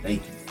 man.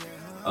 Thank you.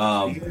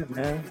 Yeah,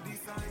 man.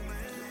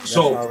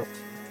 So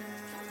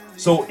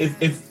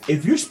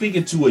if you're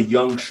speaking to a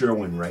young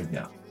Sherwin right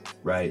now,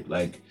 right?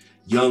 Like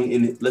young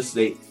in, let's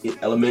say,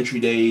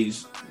 elementary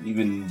days,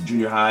 even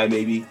junior high,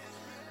 maybe.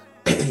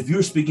 If you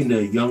were speaking to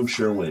a young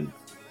Sherwin,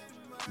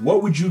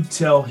 what would you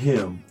tell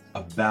him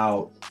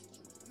about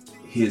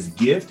his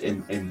gift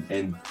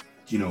and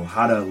you know,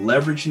 how to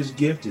leverage his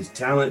gift, his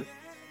talent?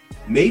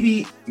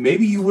 Maybe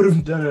you would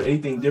have done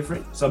anything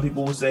different. Some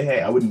people will say,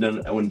 hey, I wouldn't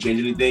change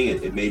anything.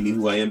 It made me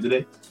who I am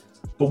today.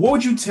 But what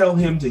would you tell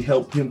him to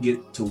help him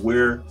get to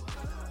where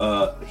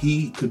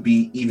he could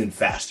be even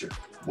faster?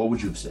 What would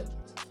you have said?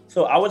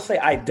 So I would say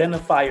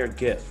identify your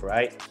gift,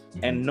 right?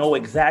 And know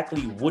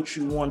exactly what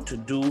you want to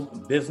do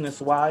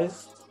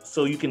business-wise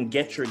so you can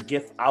get your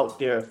gift out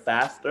there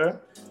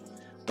faster.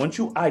 Once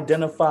you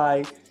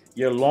identify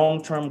your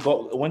long-term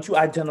goal, once you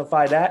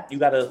identify that, you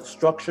got to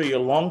structure your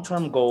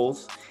long-term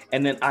goals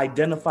and then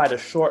identify the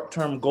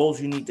short-term goals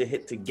you need to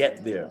hit to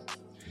get there.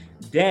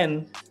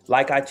 Then,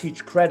 like I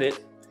teach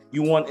credit,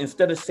 you want,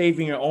 instead of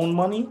saving your own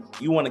money,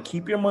 you want to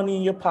keep your money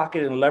in your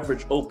pocket and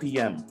leverage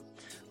OPM.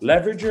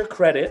 Leverage your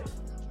credit,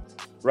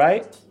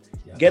 right?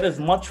 Yeah. Get as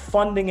much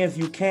funding as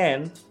you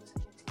can,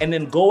 and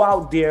then go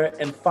out there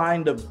and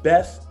find the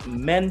best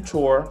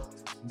mentor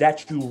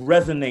that you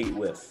resonate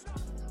with.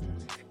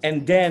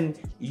 And then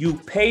you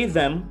pay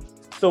them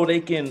so they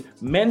can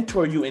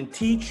mentor you and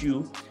teach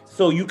you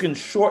so you can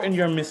shorten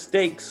your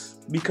mistakes,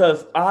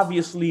 because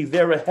obviously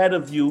they're ahead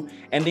of you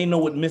and they know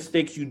what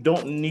mistakes you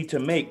don't need to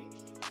make.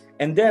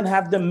 And then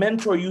have them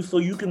mentor you so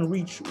you can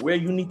reach where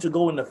you need to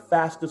go in the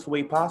fastest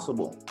way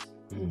possible.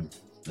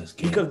 That's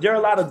good. Because there are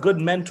a lot of good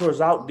mentors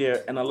out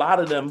there, and a lot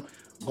of them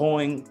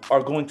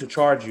are going to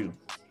charge you.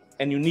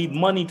 And you need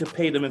money to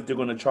pay them if they're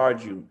going to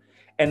charge you.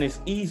 And it's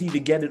easy to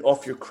get it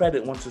off your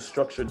credit once it's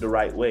structured the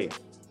right way.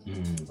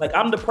 Like,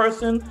 I'm the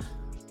person,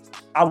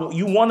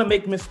 you want to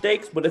make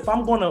mistakes, but if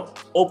I'm going to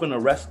open a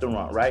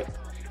restaurant, right,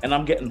 and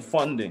I'm getting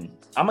funding,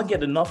 I'm going to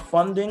get enough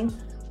funding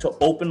to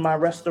open my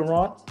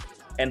restaurant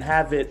and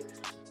have it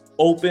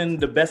open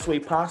the best way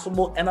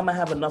possible. And I'm going to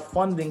have enough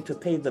funding to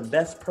pay the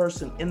best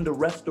person in the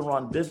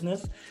restaurant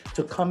business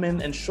to come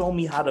in and show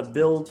me how to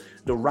build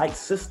the right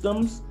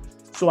systems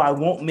so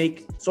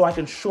I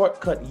can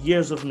shortcut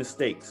years of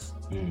mistakes.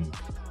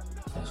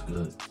 That's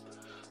good.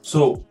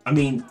 So, I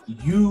mean,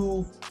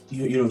 you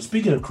know,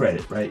 speaking of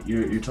credit, right?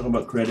 You're talking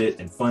about credit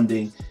and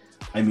funding.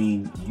 I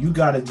mean, you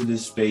got into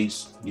this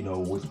space, you know,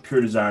 with a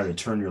pure desire to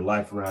turn your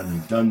life around, and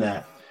you've done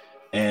that.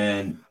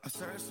 And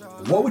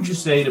what would you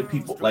say to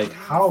people, like,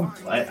 how,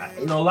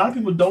 you know, a lot of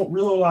people don't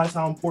realize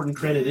how important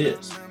credit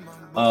is.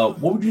 What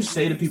would you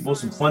say to people,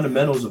 some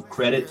fundamentals of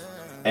credit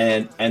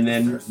and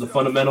then the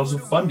fundamentals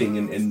of funding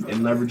and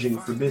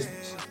leveraging for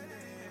business?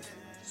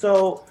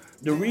 So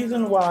the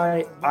reason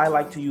why I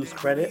like to use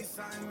credit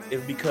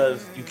is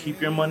because you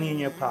keep your money in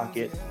your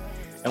pocket.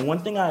 And one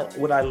thing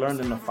what I learned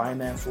in the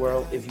finance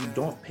world is you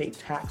don't pay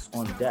tax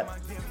on debt.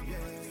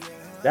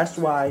 That's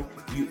why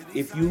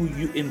if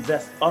you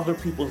invest other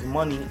people's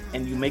money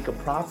and you make a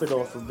profit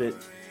off of it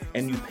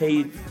and you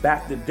pay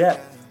back the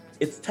debt,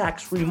 it's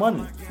tax-free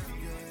money.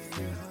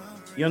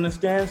 You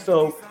understand?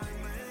 So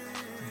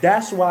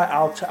that's why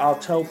I'll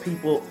tell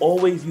people,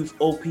 always use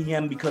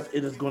OPM, because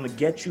it is going to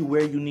get you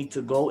where you need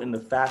to go in the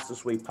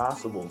fastest way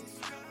possible.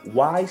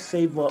 Why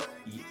save up?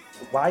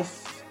 Why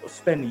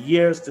spend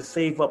years to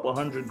save up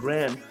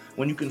 $100,000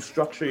 when you can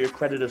structure your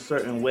credit a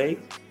certain way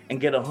and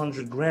get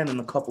 $100,000 in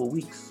a couple of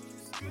weeks?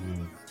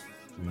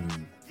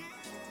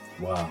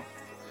 Wow.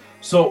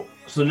 So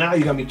now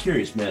you got me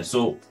curious, man.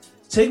 So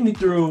take me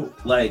through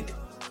like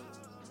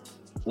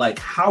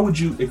how would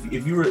you,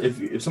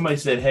 if somebody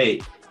said,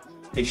 hey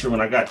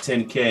Sherwin, I got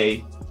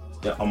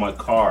 10K on my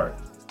card,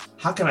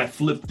 how can I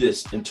flip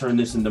this and turn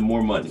this into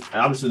more money?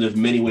 And obviously there's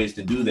many ways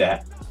to do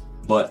that,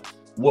 but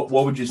what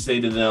would you say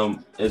to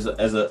them as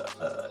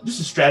a just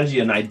a strategy,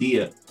 an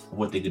idea of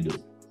what they could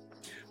do?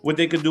 What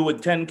they could do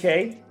with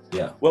 10K?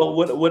 Yeah. Well,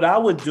 what I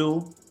would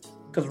do,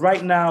 because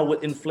right now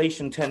with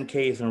inflation,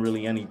 10K isn't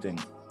really anything,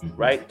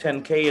 right?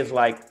 10K is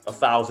like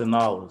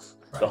 $1,000.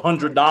 Right. The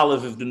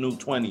 $100 is the new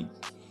 20.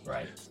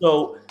 Right.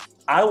 So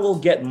I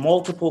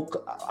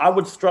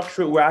would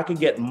structure it where I could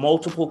get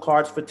multiple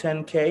cards for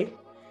 10K.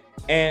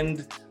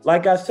 And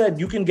like I said,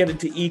 you can get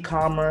into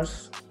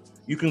e-commerce.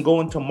 You can go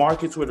into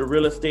markets where the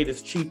real estate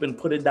is cheap and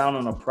put it down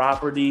on a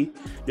property.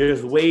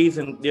 There's ways,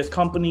 and there's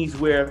companies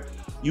where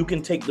you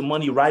can take the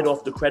money right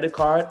off the credit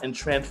card and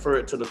transfer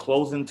it to the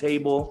closing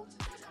table.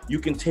 You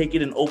can take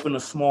it and open a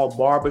small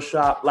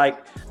barbershop.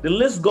 Like, the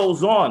list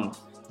goes on.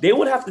 They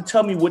would have to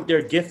tell me what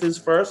their gift is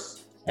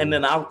first, and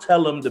then I'll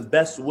tell them the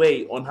best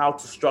way on how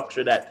to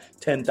structure that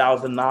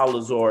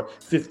 $10,000 or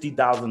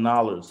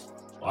 $50,000.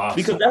 Wow.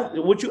 Because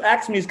what you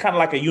asked me is kind of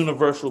like a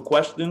universal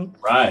question.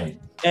 Right.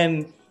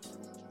 And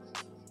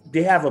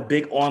they have a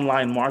big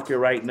online market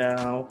right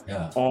now.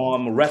 Yeah.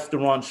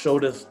 Restaurants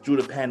showed us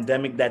through the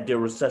pandemic that they're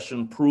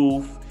recession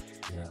proof.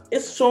 Yeah.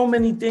 It's so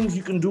many things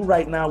you can do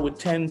right now with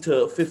 $10,000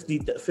 to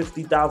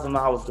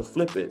 $50,000 to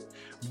flip it.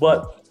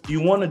 But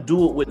you want to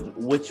do it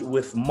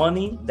with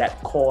money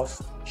that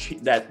costs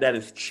that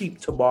is cheap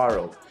to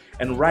borrow.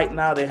 And right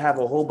now they have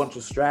a whole bunch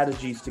of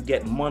strategies to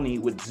get money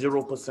with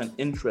 0%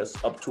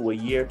 interest up to a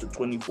year to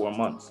 24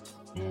 months.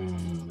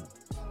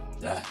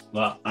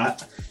 Well,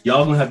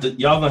 y'all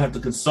gonna have to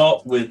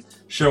consult with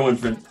Sherwin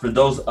for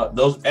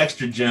those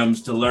extra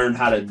gems to learn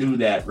how to do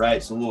that,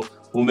 right? So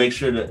we'll make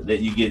sure that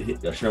you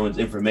get Sherwin's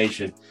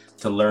information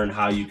to learn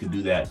how you can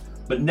do that.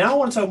 But now I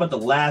want to talk about the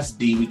last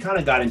D. We kind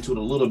of got into it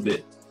a little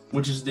bit,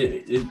 which is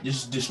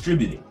just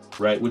distributing,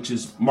 right? Which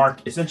is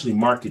essentially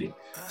marketing.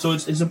 So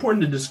it's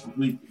important to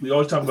we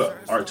always talk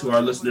about to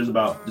our listeners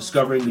about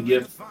discovering the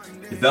gift,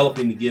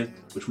 developing the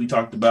gift, which we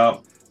talked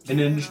about, and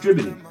then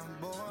distributing.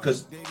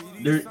 Because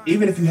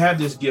even if you have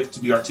this gift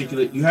to be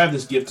articulate, you have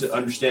this gift to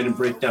understand and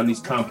break down these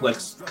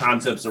complex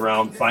concepts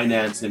around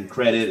finance and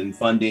credit and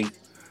funding.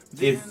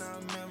 If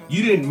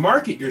you didn't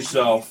market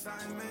yourself,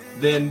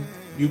 then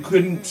you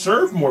couldn't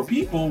serve more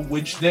people,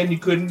 which then you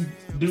couldn't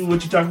do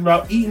what you're talking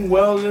about, eating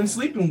well and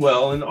sleeping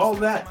well and all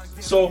that.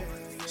 So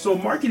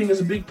marketing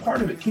is a big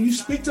part of it. Can you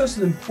speak to us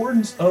the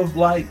importance of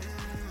like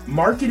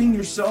marketing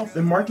yourself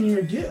and marketing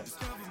your gift?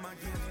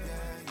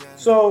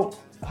 So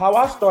how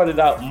I started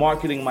out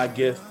marketing my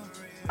gift,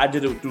 I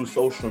did it through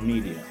social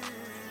media.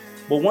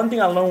 But one thing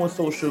I learned with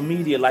social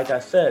media, like I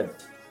said,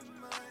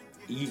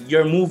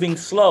 you're moving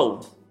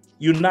slow.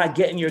 You're not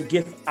getting your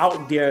gift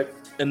out there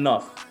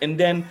enough. And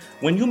then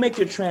when you make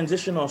your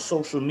transition on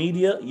social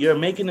media, you're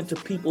making it to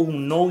people who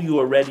know you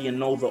already and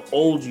know the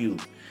old you.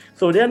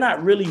 So they're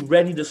not really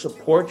ready to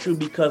support you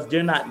because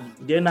they're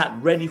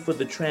not ready for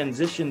the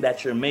transition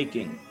that you're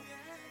making.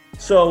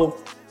 So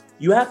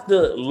you have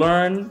to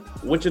learn,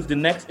 which is the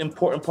next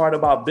important part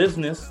about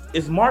business,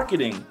 is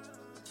marketing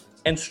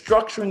and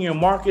structuring your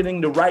marketing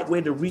the right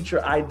way to reach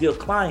your ideal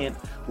client,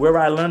 where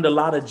I learned a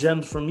lot of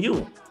gems from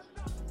you.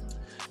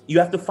 You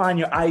have to find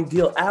your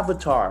ideal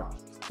avatar,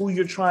 who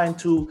you're trying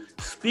to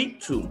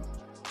speak to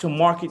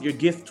market your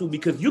gift to,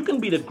 because you can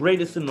be the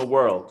greatest in the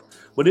world.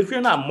 But if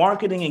you're not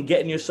marketing and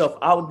getting yourself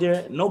out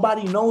there,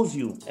 nobody knows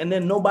you. And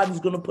then nobody's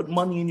going to put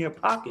money in your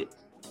pocket.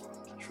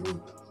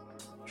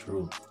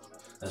 True.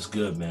 That's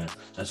good, man.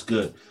 That's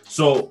good.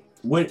 So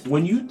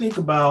when you think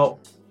about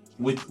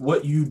with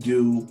what you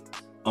do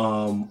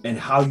and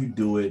how you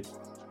do it,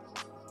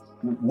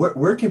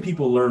 where can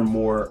people learn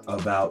more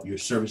about your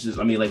services?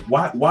 I mean, like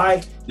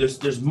why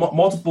there's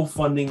multiple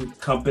funding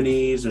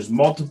companies, there's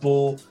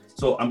multiple.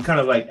 So I'm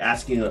kind of like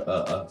asking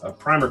a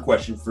primer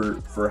question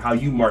for how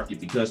you market,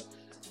 because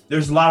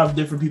there's a lot of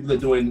different people that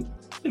are doing,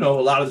 a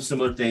lot of the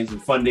similar things in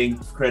funding,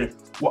 credit.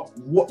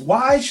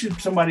 Why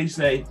should somebody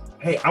say,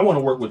 hey, I want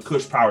to work with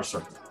Kush Power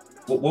Circle?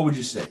 What would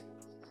you say?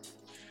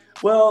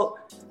 Well,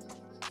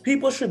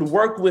 people should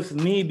work with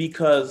me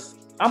because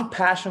I'm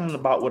passionate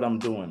about what I'm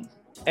doing.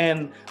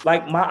 And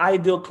like my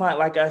ideal client,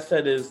 like I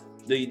said, is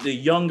the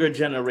younger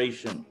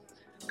generation.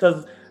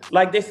 Because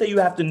like they say, you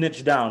have to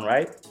niche down,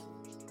 right?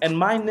 And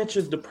my niche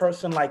is the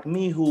person like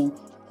me who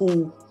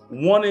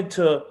wanted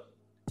to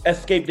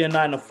escape their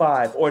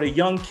 9-to-5, or the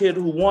young kid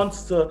who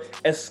wants to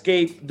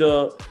escape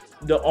the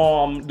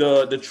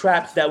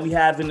traps that we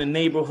have in the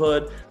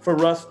neighborhood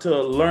for us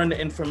to learn the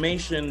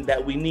information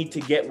that we need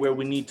to get where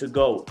we need to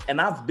go. And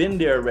I've been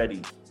there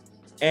already.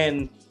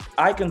 And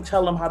I can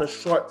tell them how to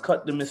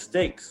shortcut the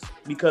mistakes,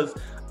 because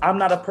I'm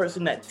not a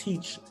person that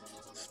teach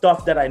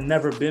stuff that I've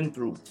never been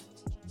through.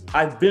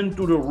 I've been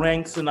through the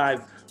ranks, and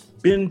I've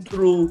been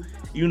through,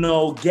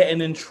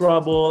 getting in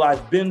trouble.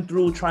 I've been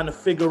through trying to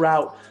figure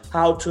out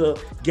how to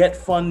get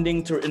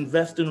funding to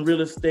invest in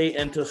real estate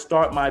and to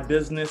start my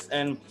business.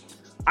 And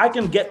I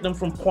can get them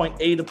from point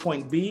A to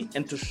point B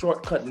and to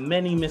shortcut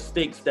many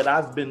mistakes that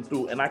I've been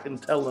through. And I can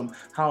tell them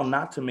how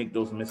not to make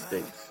those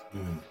mistakes.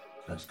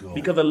 That's good.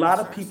 Because a lot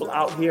of people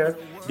out here,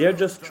 they're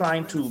just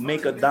trying to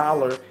make a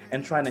dollar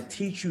and trying to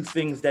teach you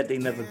things that they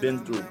never been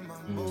through.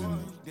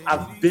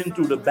 I've been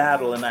through the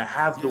battle, and I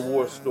have the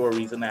war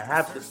stories, and I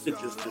have the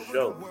stitches to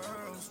show.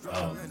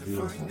 Oh,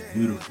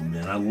 beautiful,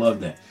 man. I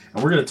love that.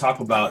 And we're going to talk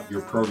about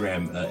your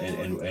program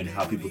and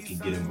how people can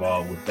get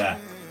involved with that.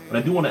 But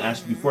I do want to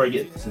ask you, before I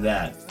get to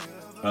that,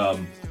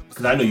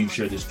 because I know you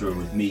shared this story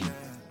with me,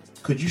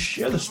 could you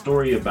share the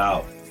story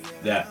about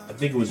that? I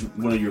think it was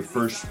one of your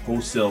first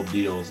wholesale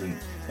deals,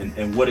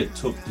 and what it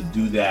took to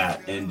do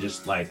that, and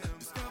just like,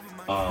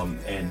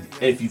 and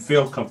if you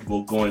feel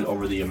comfortable going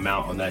over the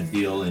amount on that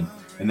deal and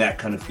that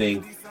kind of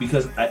thing,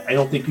 because I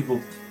don't think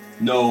people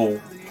know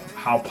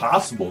how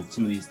possible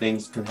some of these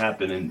things can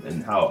happen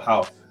and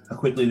how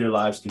quickly their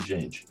lives can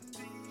change.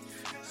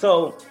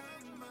 So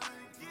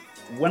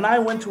when I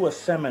went to a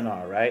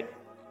seminar, right,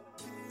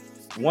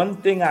 one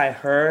thing I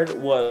heard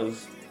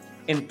was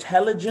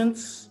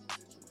ignorance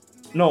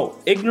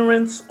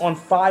on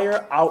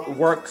fire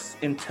outworks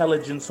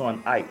intelligence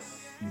on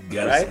ice. You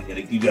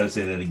gotta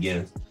say that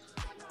again.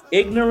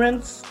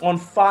 Ignorance on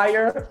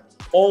fire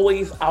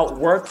always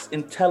outworks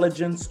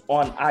intelligence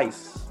on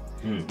ice.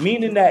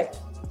 Meaning that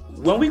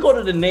when we go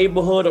to the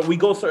neighborhood or we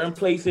go certain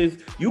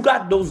places, you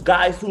got those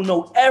guys who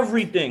know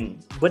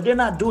everything, but they're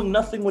not doing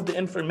nothing with the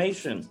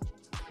information.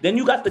 Then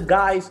you got the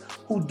guys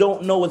who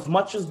don't know as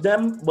much as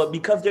them, but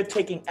because they're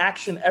taking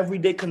action every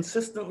day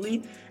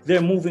consistently,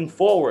 they're moving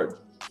forward.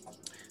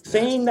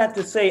 Saying that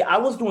to say, I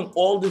was doing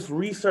all this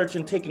research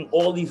and taking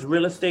all these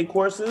real estate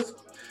courses,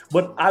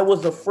 but I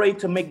was afraid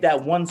to make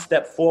that one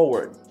step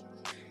forward.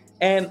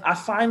 And I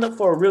signed up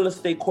for a real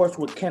estate course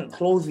with Kent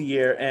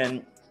Closier,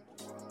 and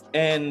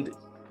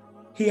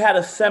he had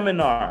a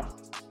seminar.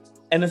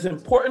 And it's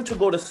important to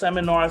go to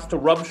seminars to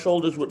rub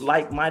shoulders with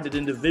like-minded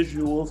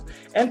individuals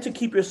and to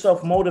keep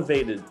yourself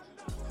motivated.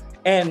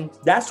 And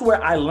that's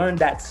where I learned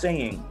that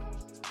saying.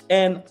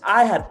 And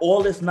I had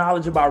all this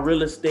knowledge about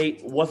real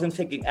estate, wasn't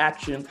taking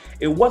action.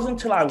 It wasn't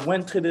until I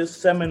went to this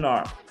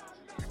seminar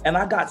and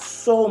I got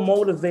so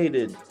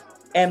motivated.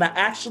 And I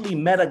actually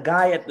met a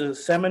guy at the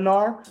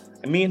seminar,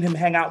 and me and him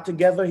hang out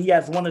together. He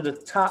has one of the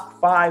top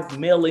 5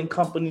 mailing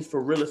companies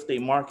for real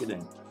estate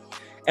marketing.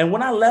 And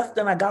when I left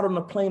and I got on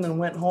the plane and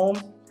went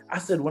home, I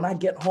said, when I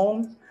get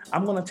home,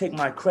 I'm going to take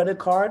my credit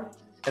card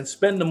and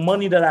spend the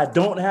money that I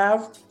don't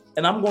have.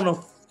 And I'm going to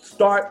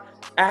start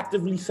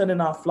actively sending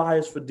out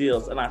flyers for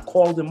deals. And I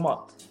called him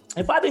up.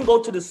 If I didn't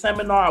go to the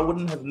seminar, I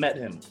wouldn't have met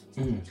him.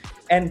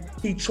 And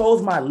he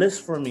chose my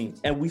list for me.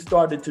 And we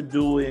started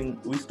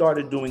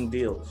doing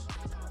deals.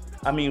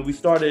 I mean, we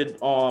started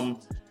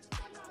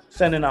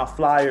sending out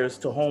flyers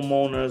to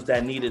homeowners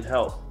that needed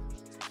help.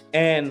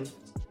 And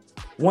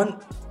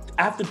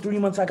after 3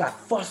 months, I got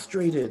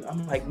frustrated.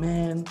 I'm like,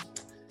 man,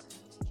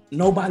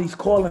 nobody's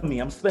calling me.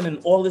 I'm spending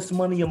all this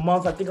money a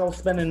month. I think I was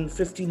spending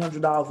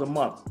 $1,500 a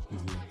month.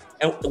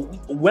 And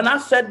when I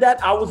said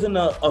that, I was in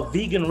a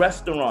vegan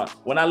restaurant.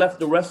 When I left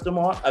the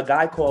restaurant, a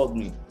guy called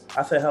me.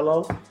 I said,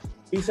 hello.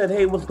 He said,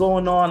 hey, what's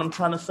going on? I'm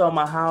trying to sell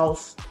my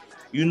house.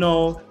 You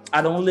know,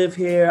 I don't live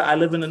here. I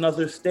live in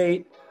another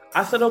state.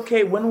 I said,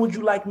 okay, when would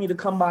you like me to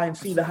come by and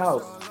see the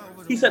house?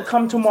 He said,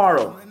 come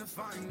tomorrow.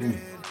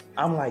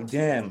 I'm like,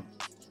 damn.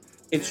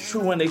 It's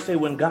true when they say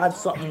when God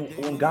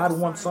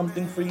wants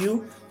something for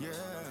you,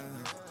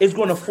 it's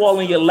going to fall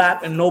in your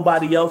lap and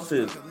nobody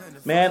else's.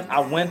 Man, I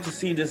went to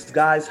see this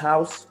guy's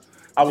house.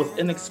 I was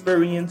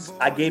inexperienced.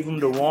 I gave him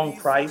the wrong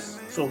price,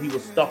 so he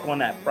was stuck on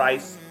that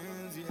price.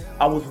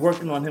 I was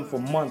working on him for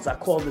months. I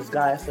called this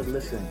guy. I said,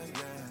 listen,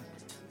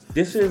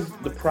 this is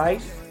the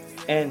price,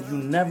 and you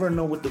never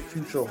know what the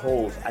future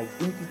holds. I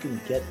think you can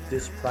get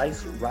this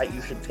price right.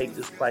 You should take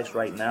this price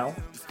right now.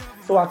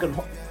 So I can,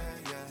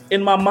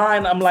 in my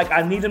mind, I'm like,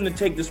 I need him to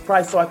take this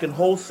price so I can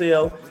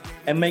wholesale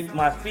and make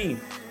my fee.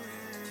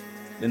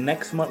 The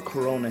next month,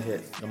 Corona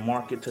hit. The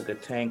market took a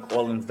tank.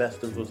 All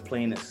investors was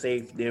playing it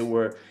safe.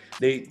 The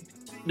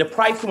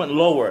price went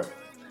lower.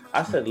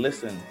 I said,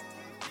 listen,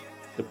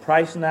 the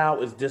price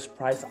now is this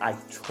price. I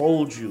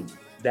told you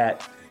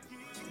that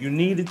you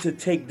needed to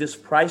take this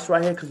price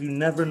right here because you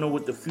never know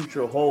what the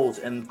future holds,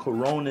 and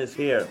Corona is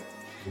here.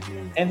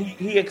 And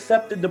he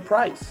accepted the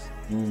price.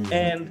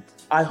 And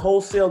I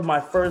wholesaled my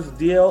first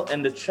deal,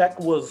 and the check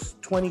was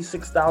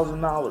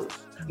 $26,000.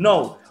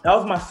 No, that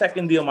was my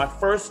second deal. My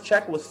first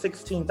check was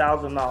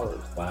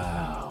 $16,000.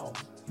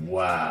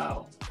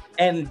 Wow.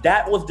 And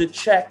that was the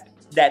check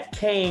that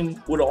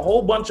came with a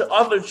whole bunch of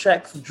other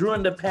checks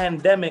during the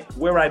pandemic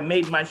where I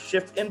made my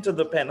shift into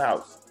the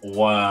penthouse.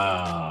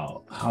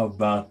 Wow. How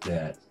about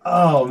that?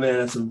 Oh, man,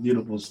 that's a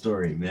beautiful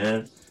story,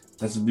 man.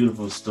 That's a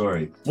beautiful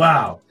story.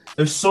 Wow.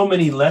 There's so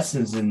many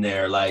lessons in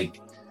there. Like,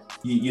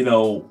 you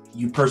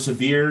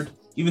persevered.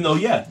 Even though,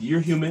 yeah, you're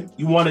human,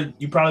 you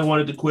probably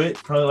wanted to quit,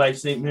 probably like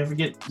say, man,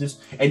 forget this,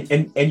 and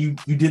you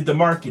did the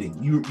marketing,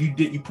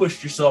 you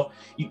pushed yourself,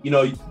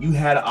 you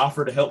had an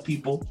offer to help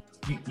people,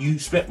 you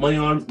spent money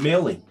on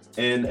mailing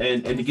and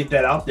to get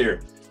that out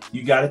there,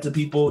 you got it to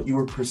people, you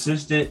were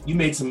persistent, you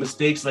made some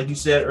mistakes, like you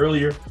said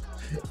earlier,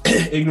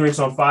 ignorance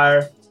on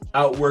fire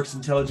outworks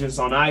intelligence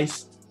on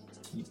ice.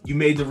 You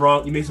made some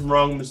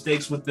wrong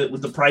mistakes with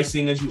the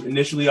pricing as you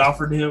initially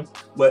offered him,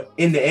 but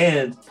in the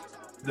end,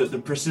 the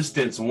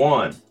persistence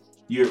won.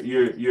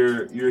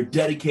 Your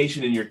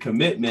dedication and your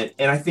commitment.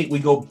 And I think we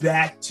go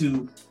back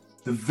to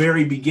the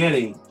very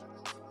beginning,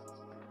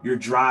 your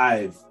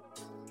drive,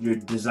 your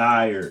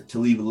desire to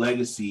leave a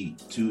legacy,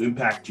 to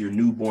impact your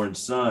newborn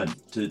son,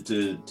 to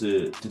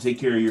take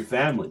care of your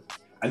family.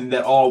 I think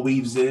that all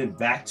weaves in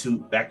back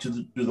to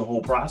the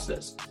whole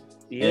process.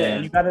 Yeah,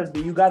 and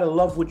you gotta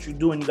love what you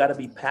do, and you gotta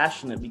be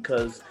passionate,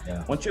 because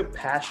once you're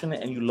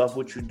passionate and you love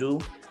what you do,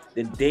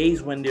 the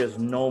days when there's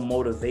no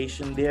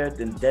motivation there,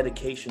 then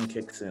dedication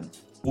kicks in.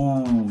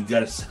 Ooh, I'm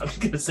gonna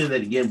say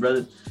that again,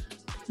 brother.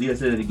 You gotta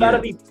say that again. You gotta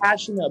be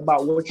passionate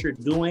about what you're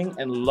doing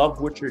and love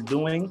what you're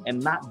doing,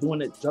 and not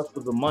doing it just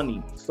for the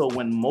money. So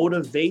when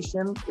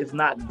motivation is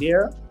not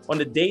there, on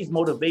the days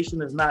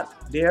motivation is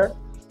not there,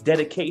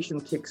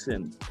 dedication kicks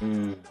in.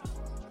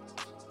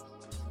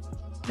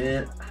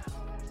 Man,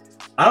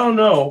 I don't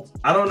know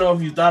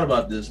if you thought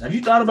about this. Have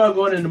you thought about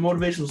going into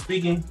motivational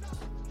speaking?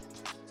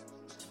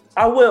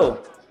 I will.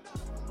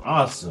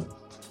 Awesome,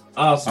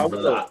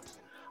 brother.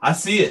 I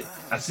see it.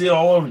 I see it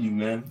all over you,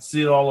 man. I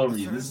see it all over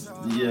you.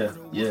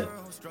 Yeah.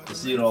 I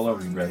see it all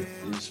over you, brother.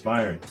 It's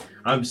inspiring.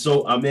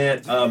 So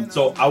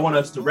I want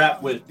us to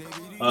wrap with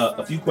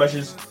a few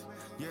questions.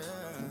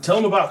 Tell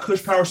them about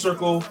Kush Power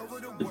Circle,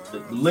 the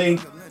link,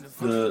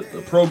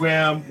 the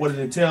program, what it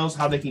entails,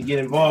 how they can get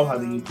involved, how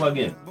they can plug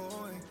in.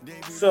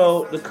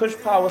 So the Kush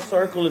Power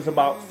Circle is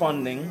about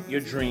funding your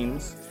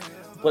dreams.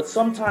 But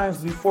sometimes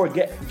before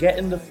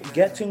getting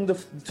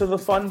to the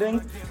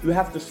funding, you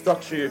have to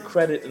structure your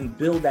credit and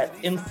build that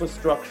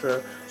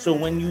infrastructure. So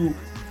when you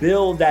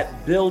build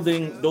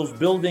those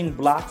building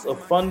blocks of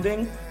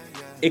funding,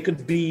 it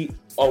could be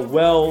a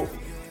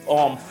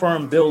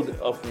firm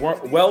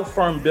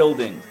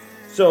building.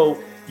 So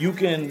you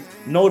can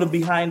know the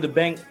behind the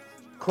bank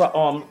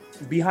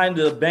behind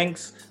the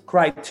bank's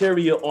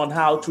criteria on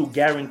how to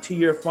guarantee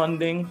your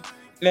funding.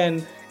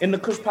 And in the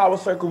Kush Power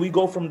Circle, we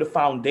go from the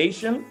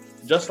foundation,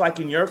 just like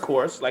in your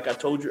course, like I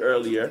told you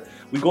earlier,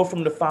 we go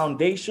from the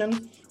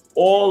foundation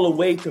all the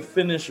way to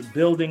finish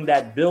building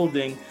that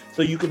building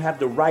so you can have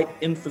the right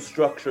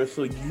infrastructure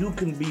so you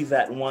can be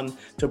that one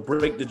to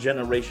break the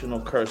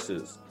generational curse,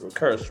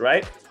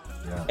 right?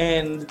 Yeah.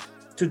 And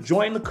to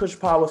join the Kush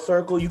Power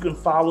Circle, you can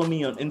follow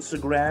me on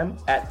Instagram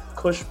at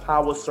Kush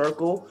Power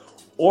Circle,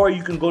 or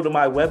you can go to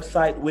my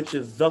website, which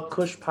is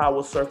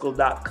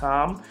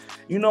thekushpowercircle.com.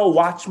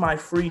 Watch my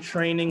free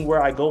training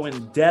where I go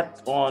in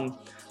depth on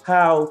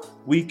how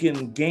we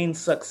can gain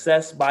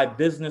success by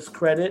business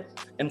credit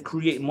and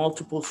create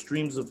multiple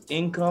streams of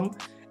income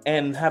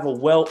and have a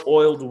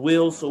well-oiled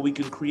wheel so we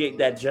can create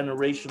that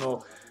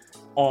generational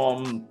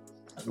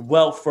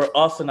wealth for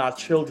us and our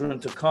children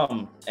to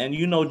come. And,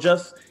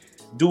 just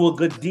do a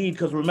good deed.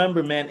 Because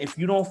remember, man, if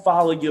you don't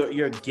follow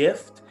your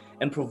gift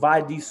and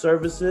provide these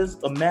services,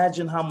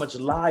 imagine how much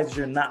lives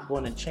you're not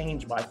going to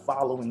change by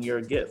following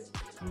your gift.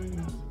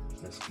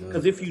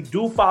 Because if you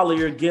do follow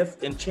your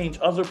gift and change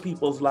other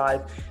people's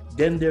lives,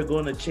 then they're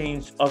going to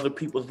change other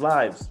people's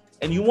lives.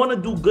 And you want to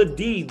do good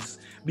deeds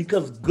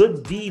because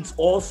good deeds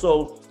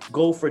also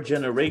go for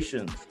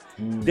generations.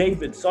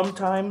 David,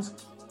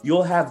 sometimes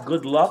you'll have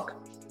good luck,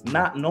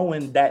 not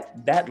knowing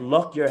that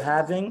luck you're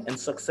having and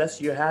success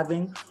you're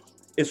having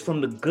is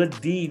from the good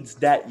deeds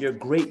that your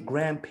great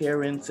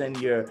grandparents and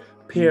your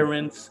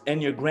parents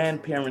and your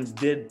grandparents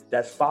did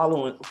that's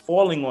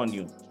falling on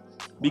you.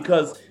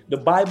 Because the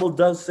Bible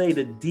does say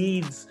the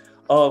deeds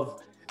of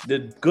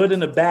the good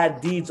and the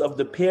bad deeds of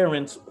the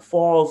parents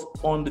falls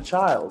on the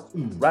child,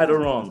 right or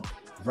wrong?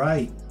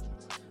 Right.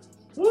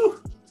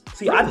 Woo.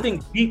 See,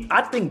 really?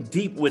 I think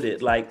deep with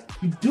it. Like,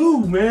 you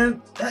do,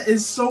 man. That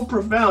is so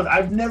profound.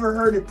 I've never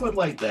heard it put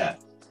like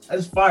that.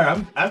 That's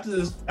fire. After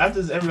this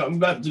interview, I'm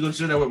about to go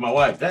share that with my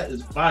wife. That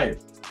is fire.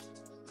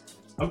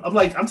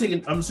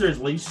 I'm serious.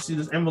 Well, you should see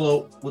this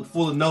envelope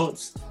full of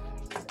notes.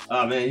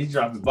 Oh man, he's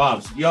dropping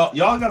bombs. Y'all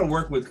got to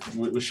work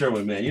with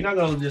Sherwin, man. You're not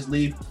gonna just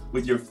leave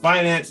with your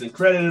finance and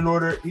credit in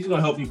order. He's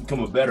gonna help you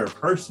become a better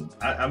person.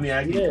 You're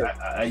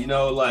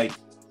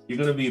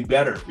gonna be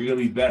better. You're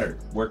gonna be better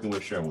working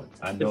with Sherwin.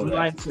 I know that.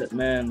 Mindset,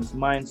 man. It's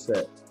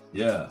mindset.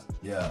 Yeah,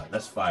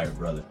 that's fire,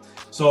 brother.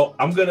 So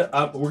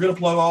we're gonna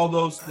plug all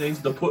those things.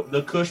 The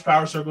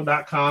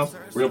kushpowercircle.com.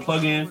 We're gonna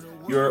plug in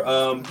your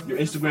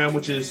Instagram,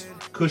 which is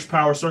Kush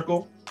Power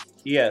Circle.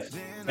 Yes.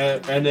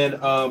 And then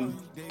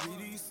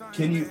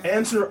can you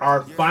answer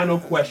our final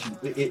question?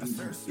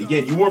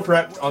 Again, you weren't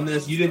prepped on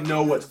this. You didn't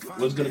know what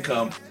was going to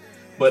come,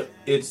 but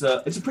it's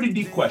a pretty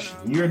deep question.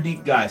 You're a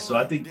deep guy, so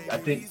I think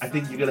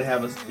you're gonna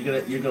have us.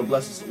 You're gonna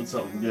bless us with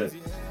something good.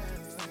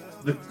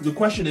 The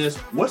question is,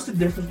 what's the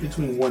difference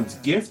between one's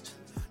gift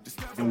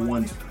and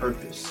one's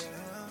purpose?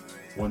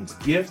 One's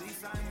gift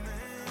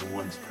and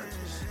one's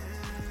purpose.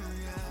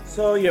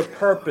 So your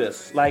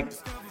purpose, like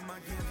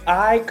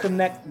I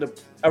connect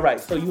all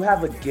right. So you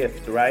have a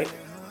gift, right?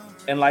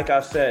 And like I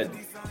said,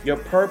 your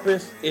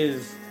purpose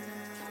is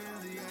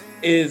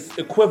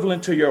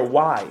equivalent to your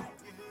why.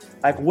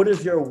 Like, what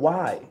is your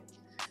why?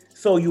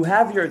 So you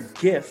have your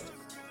gift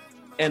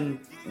and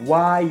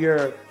why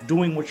you're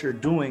doing what you're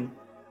doing,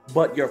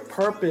 but your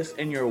purpose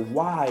and your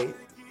why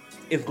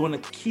is going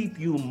to keep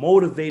you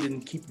motivated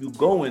and keep you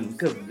going,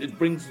 because it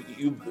brings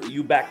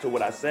you back to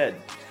what I said.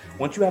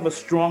 Once you have a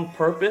strong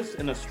purpose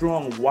and a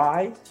strong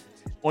why,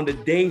 on the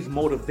days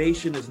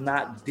motivation is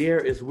not there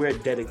is where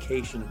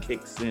dedication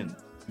kicks in.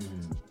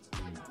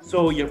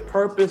 So your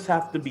purpose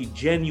has to be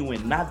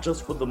genuine, not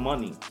just for the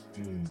money.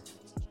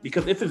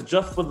 Because if it's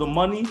just for the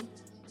money,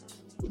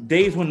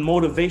 days when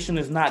motivation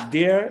is not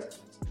there,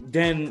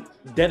 then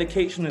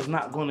dedication is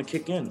not going to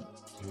kick in.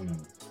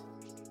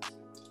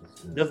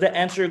 Does that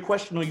answer your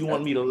question, or you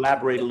want me to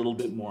elaborate a little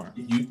bit more?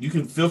 You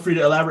can feel free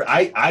to elaborate.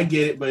 I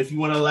get it, but if you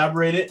want to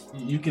elaborate it,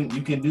 you can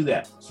do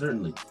that,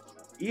 certainly.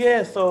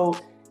 Yeah, so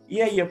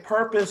your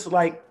purpose,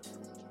 like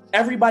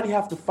everybody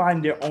have to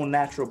find their own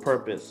natural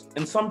purpose.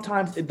 And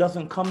sometimes it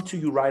doesn't come to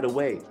you right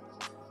away.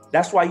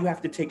 That's why you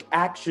have to take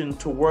action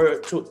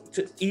towards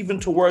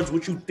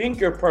what you think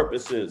your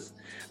purpose is.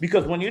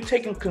 Because when you're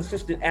taking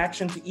consistent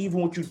action to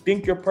even what you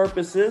think your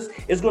purpose is,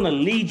 it's going to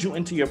lead you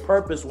into your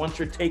purpose once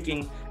you're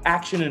taking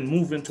action and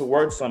moving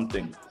towards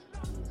something.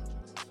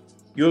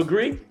 You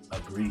agree?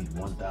 Agreed.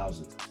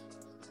 1,000.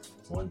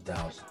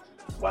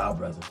 Wow,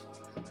 brother.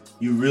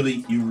 You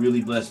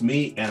really blessed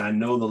me, and I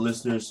know the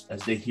listeners,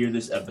 as they hear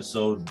this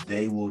episode,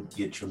 they will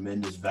get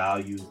tremendous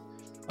value.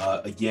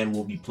 Again,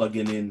 we'll be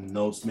plugging in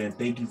notes, man.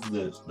 Thank you for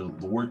the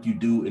work you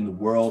do in the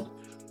world,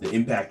 the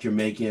impact you're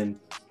making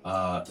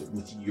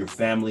with your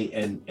family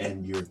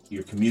and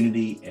your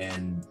community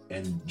and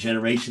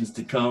generations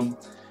to come.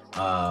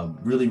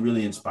 Really,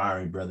 really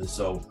inspiring, brother.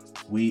 So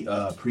we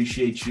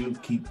appreciate you.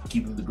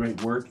 Keep the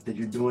great work that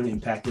you're doing,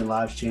 impacting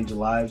lives, changing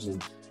lives,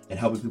 and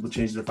helping people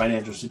change their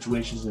financial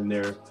situations and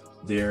their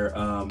their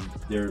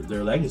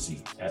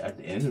legacy at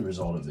the end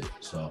result of it.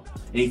 So,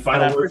 any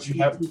final words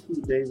you have? You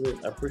too,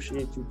 David. I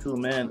appreciate you too,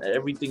 man.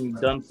 Everything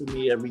you've done for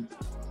me,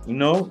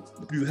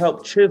 you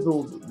helped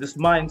chisel this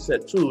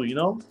mindset too.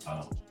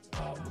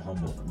 I'm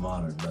humbled. I'm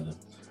honored, brother.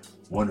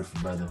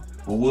 Wonderful, brother.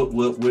 Well,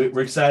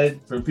 we're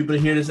excited for people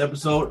to hear this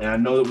episode, and I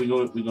know that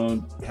we're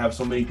going to have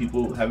so many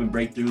people having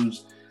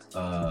breakthroughs.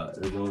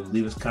 They're going to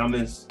leave us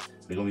comments.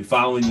 They're going to be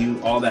following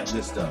you, all that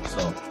good stuff.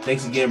 So,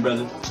 thanks again,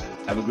 brother.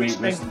 Have a great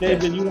rest of the day.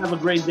 David, you have a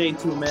great day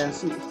too, man.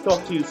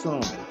 Talk to you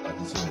soon.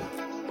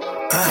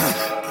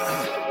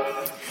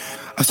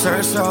 I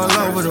searched all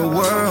over the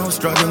world,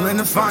 struggling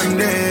to find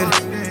it.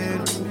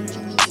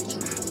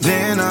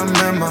 Then I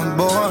met my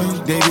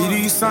boy, David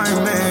E.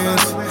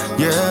 Simons.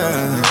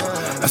 Yeah,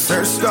 I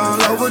searched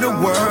all over the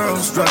world,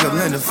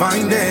 struggling to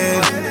find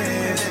it.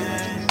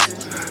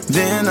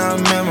 Then I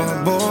met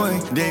my boy,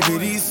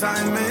 David E.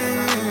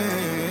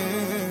 Simons.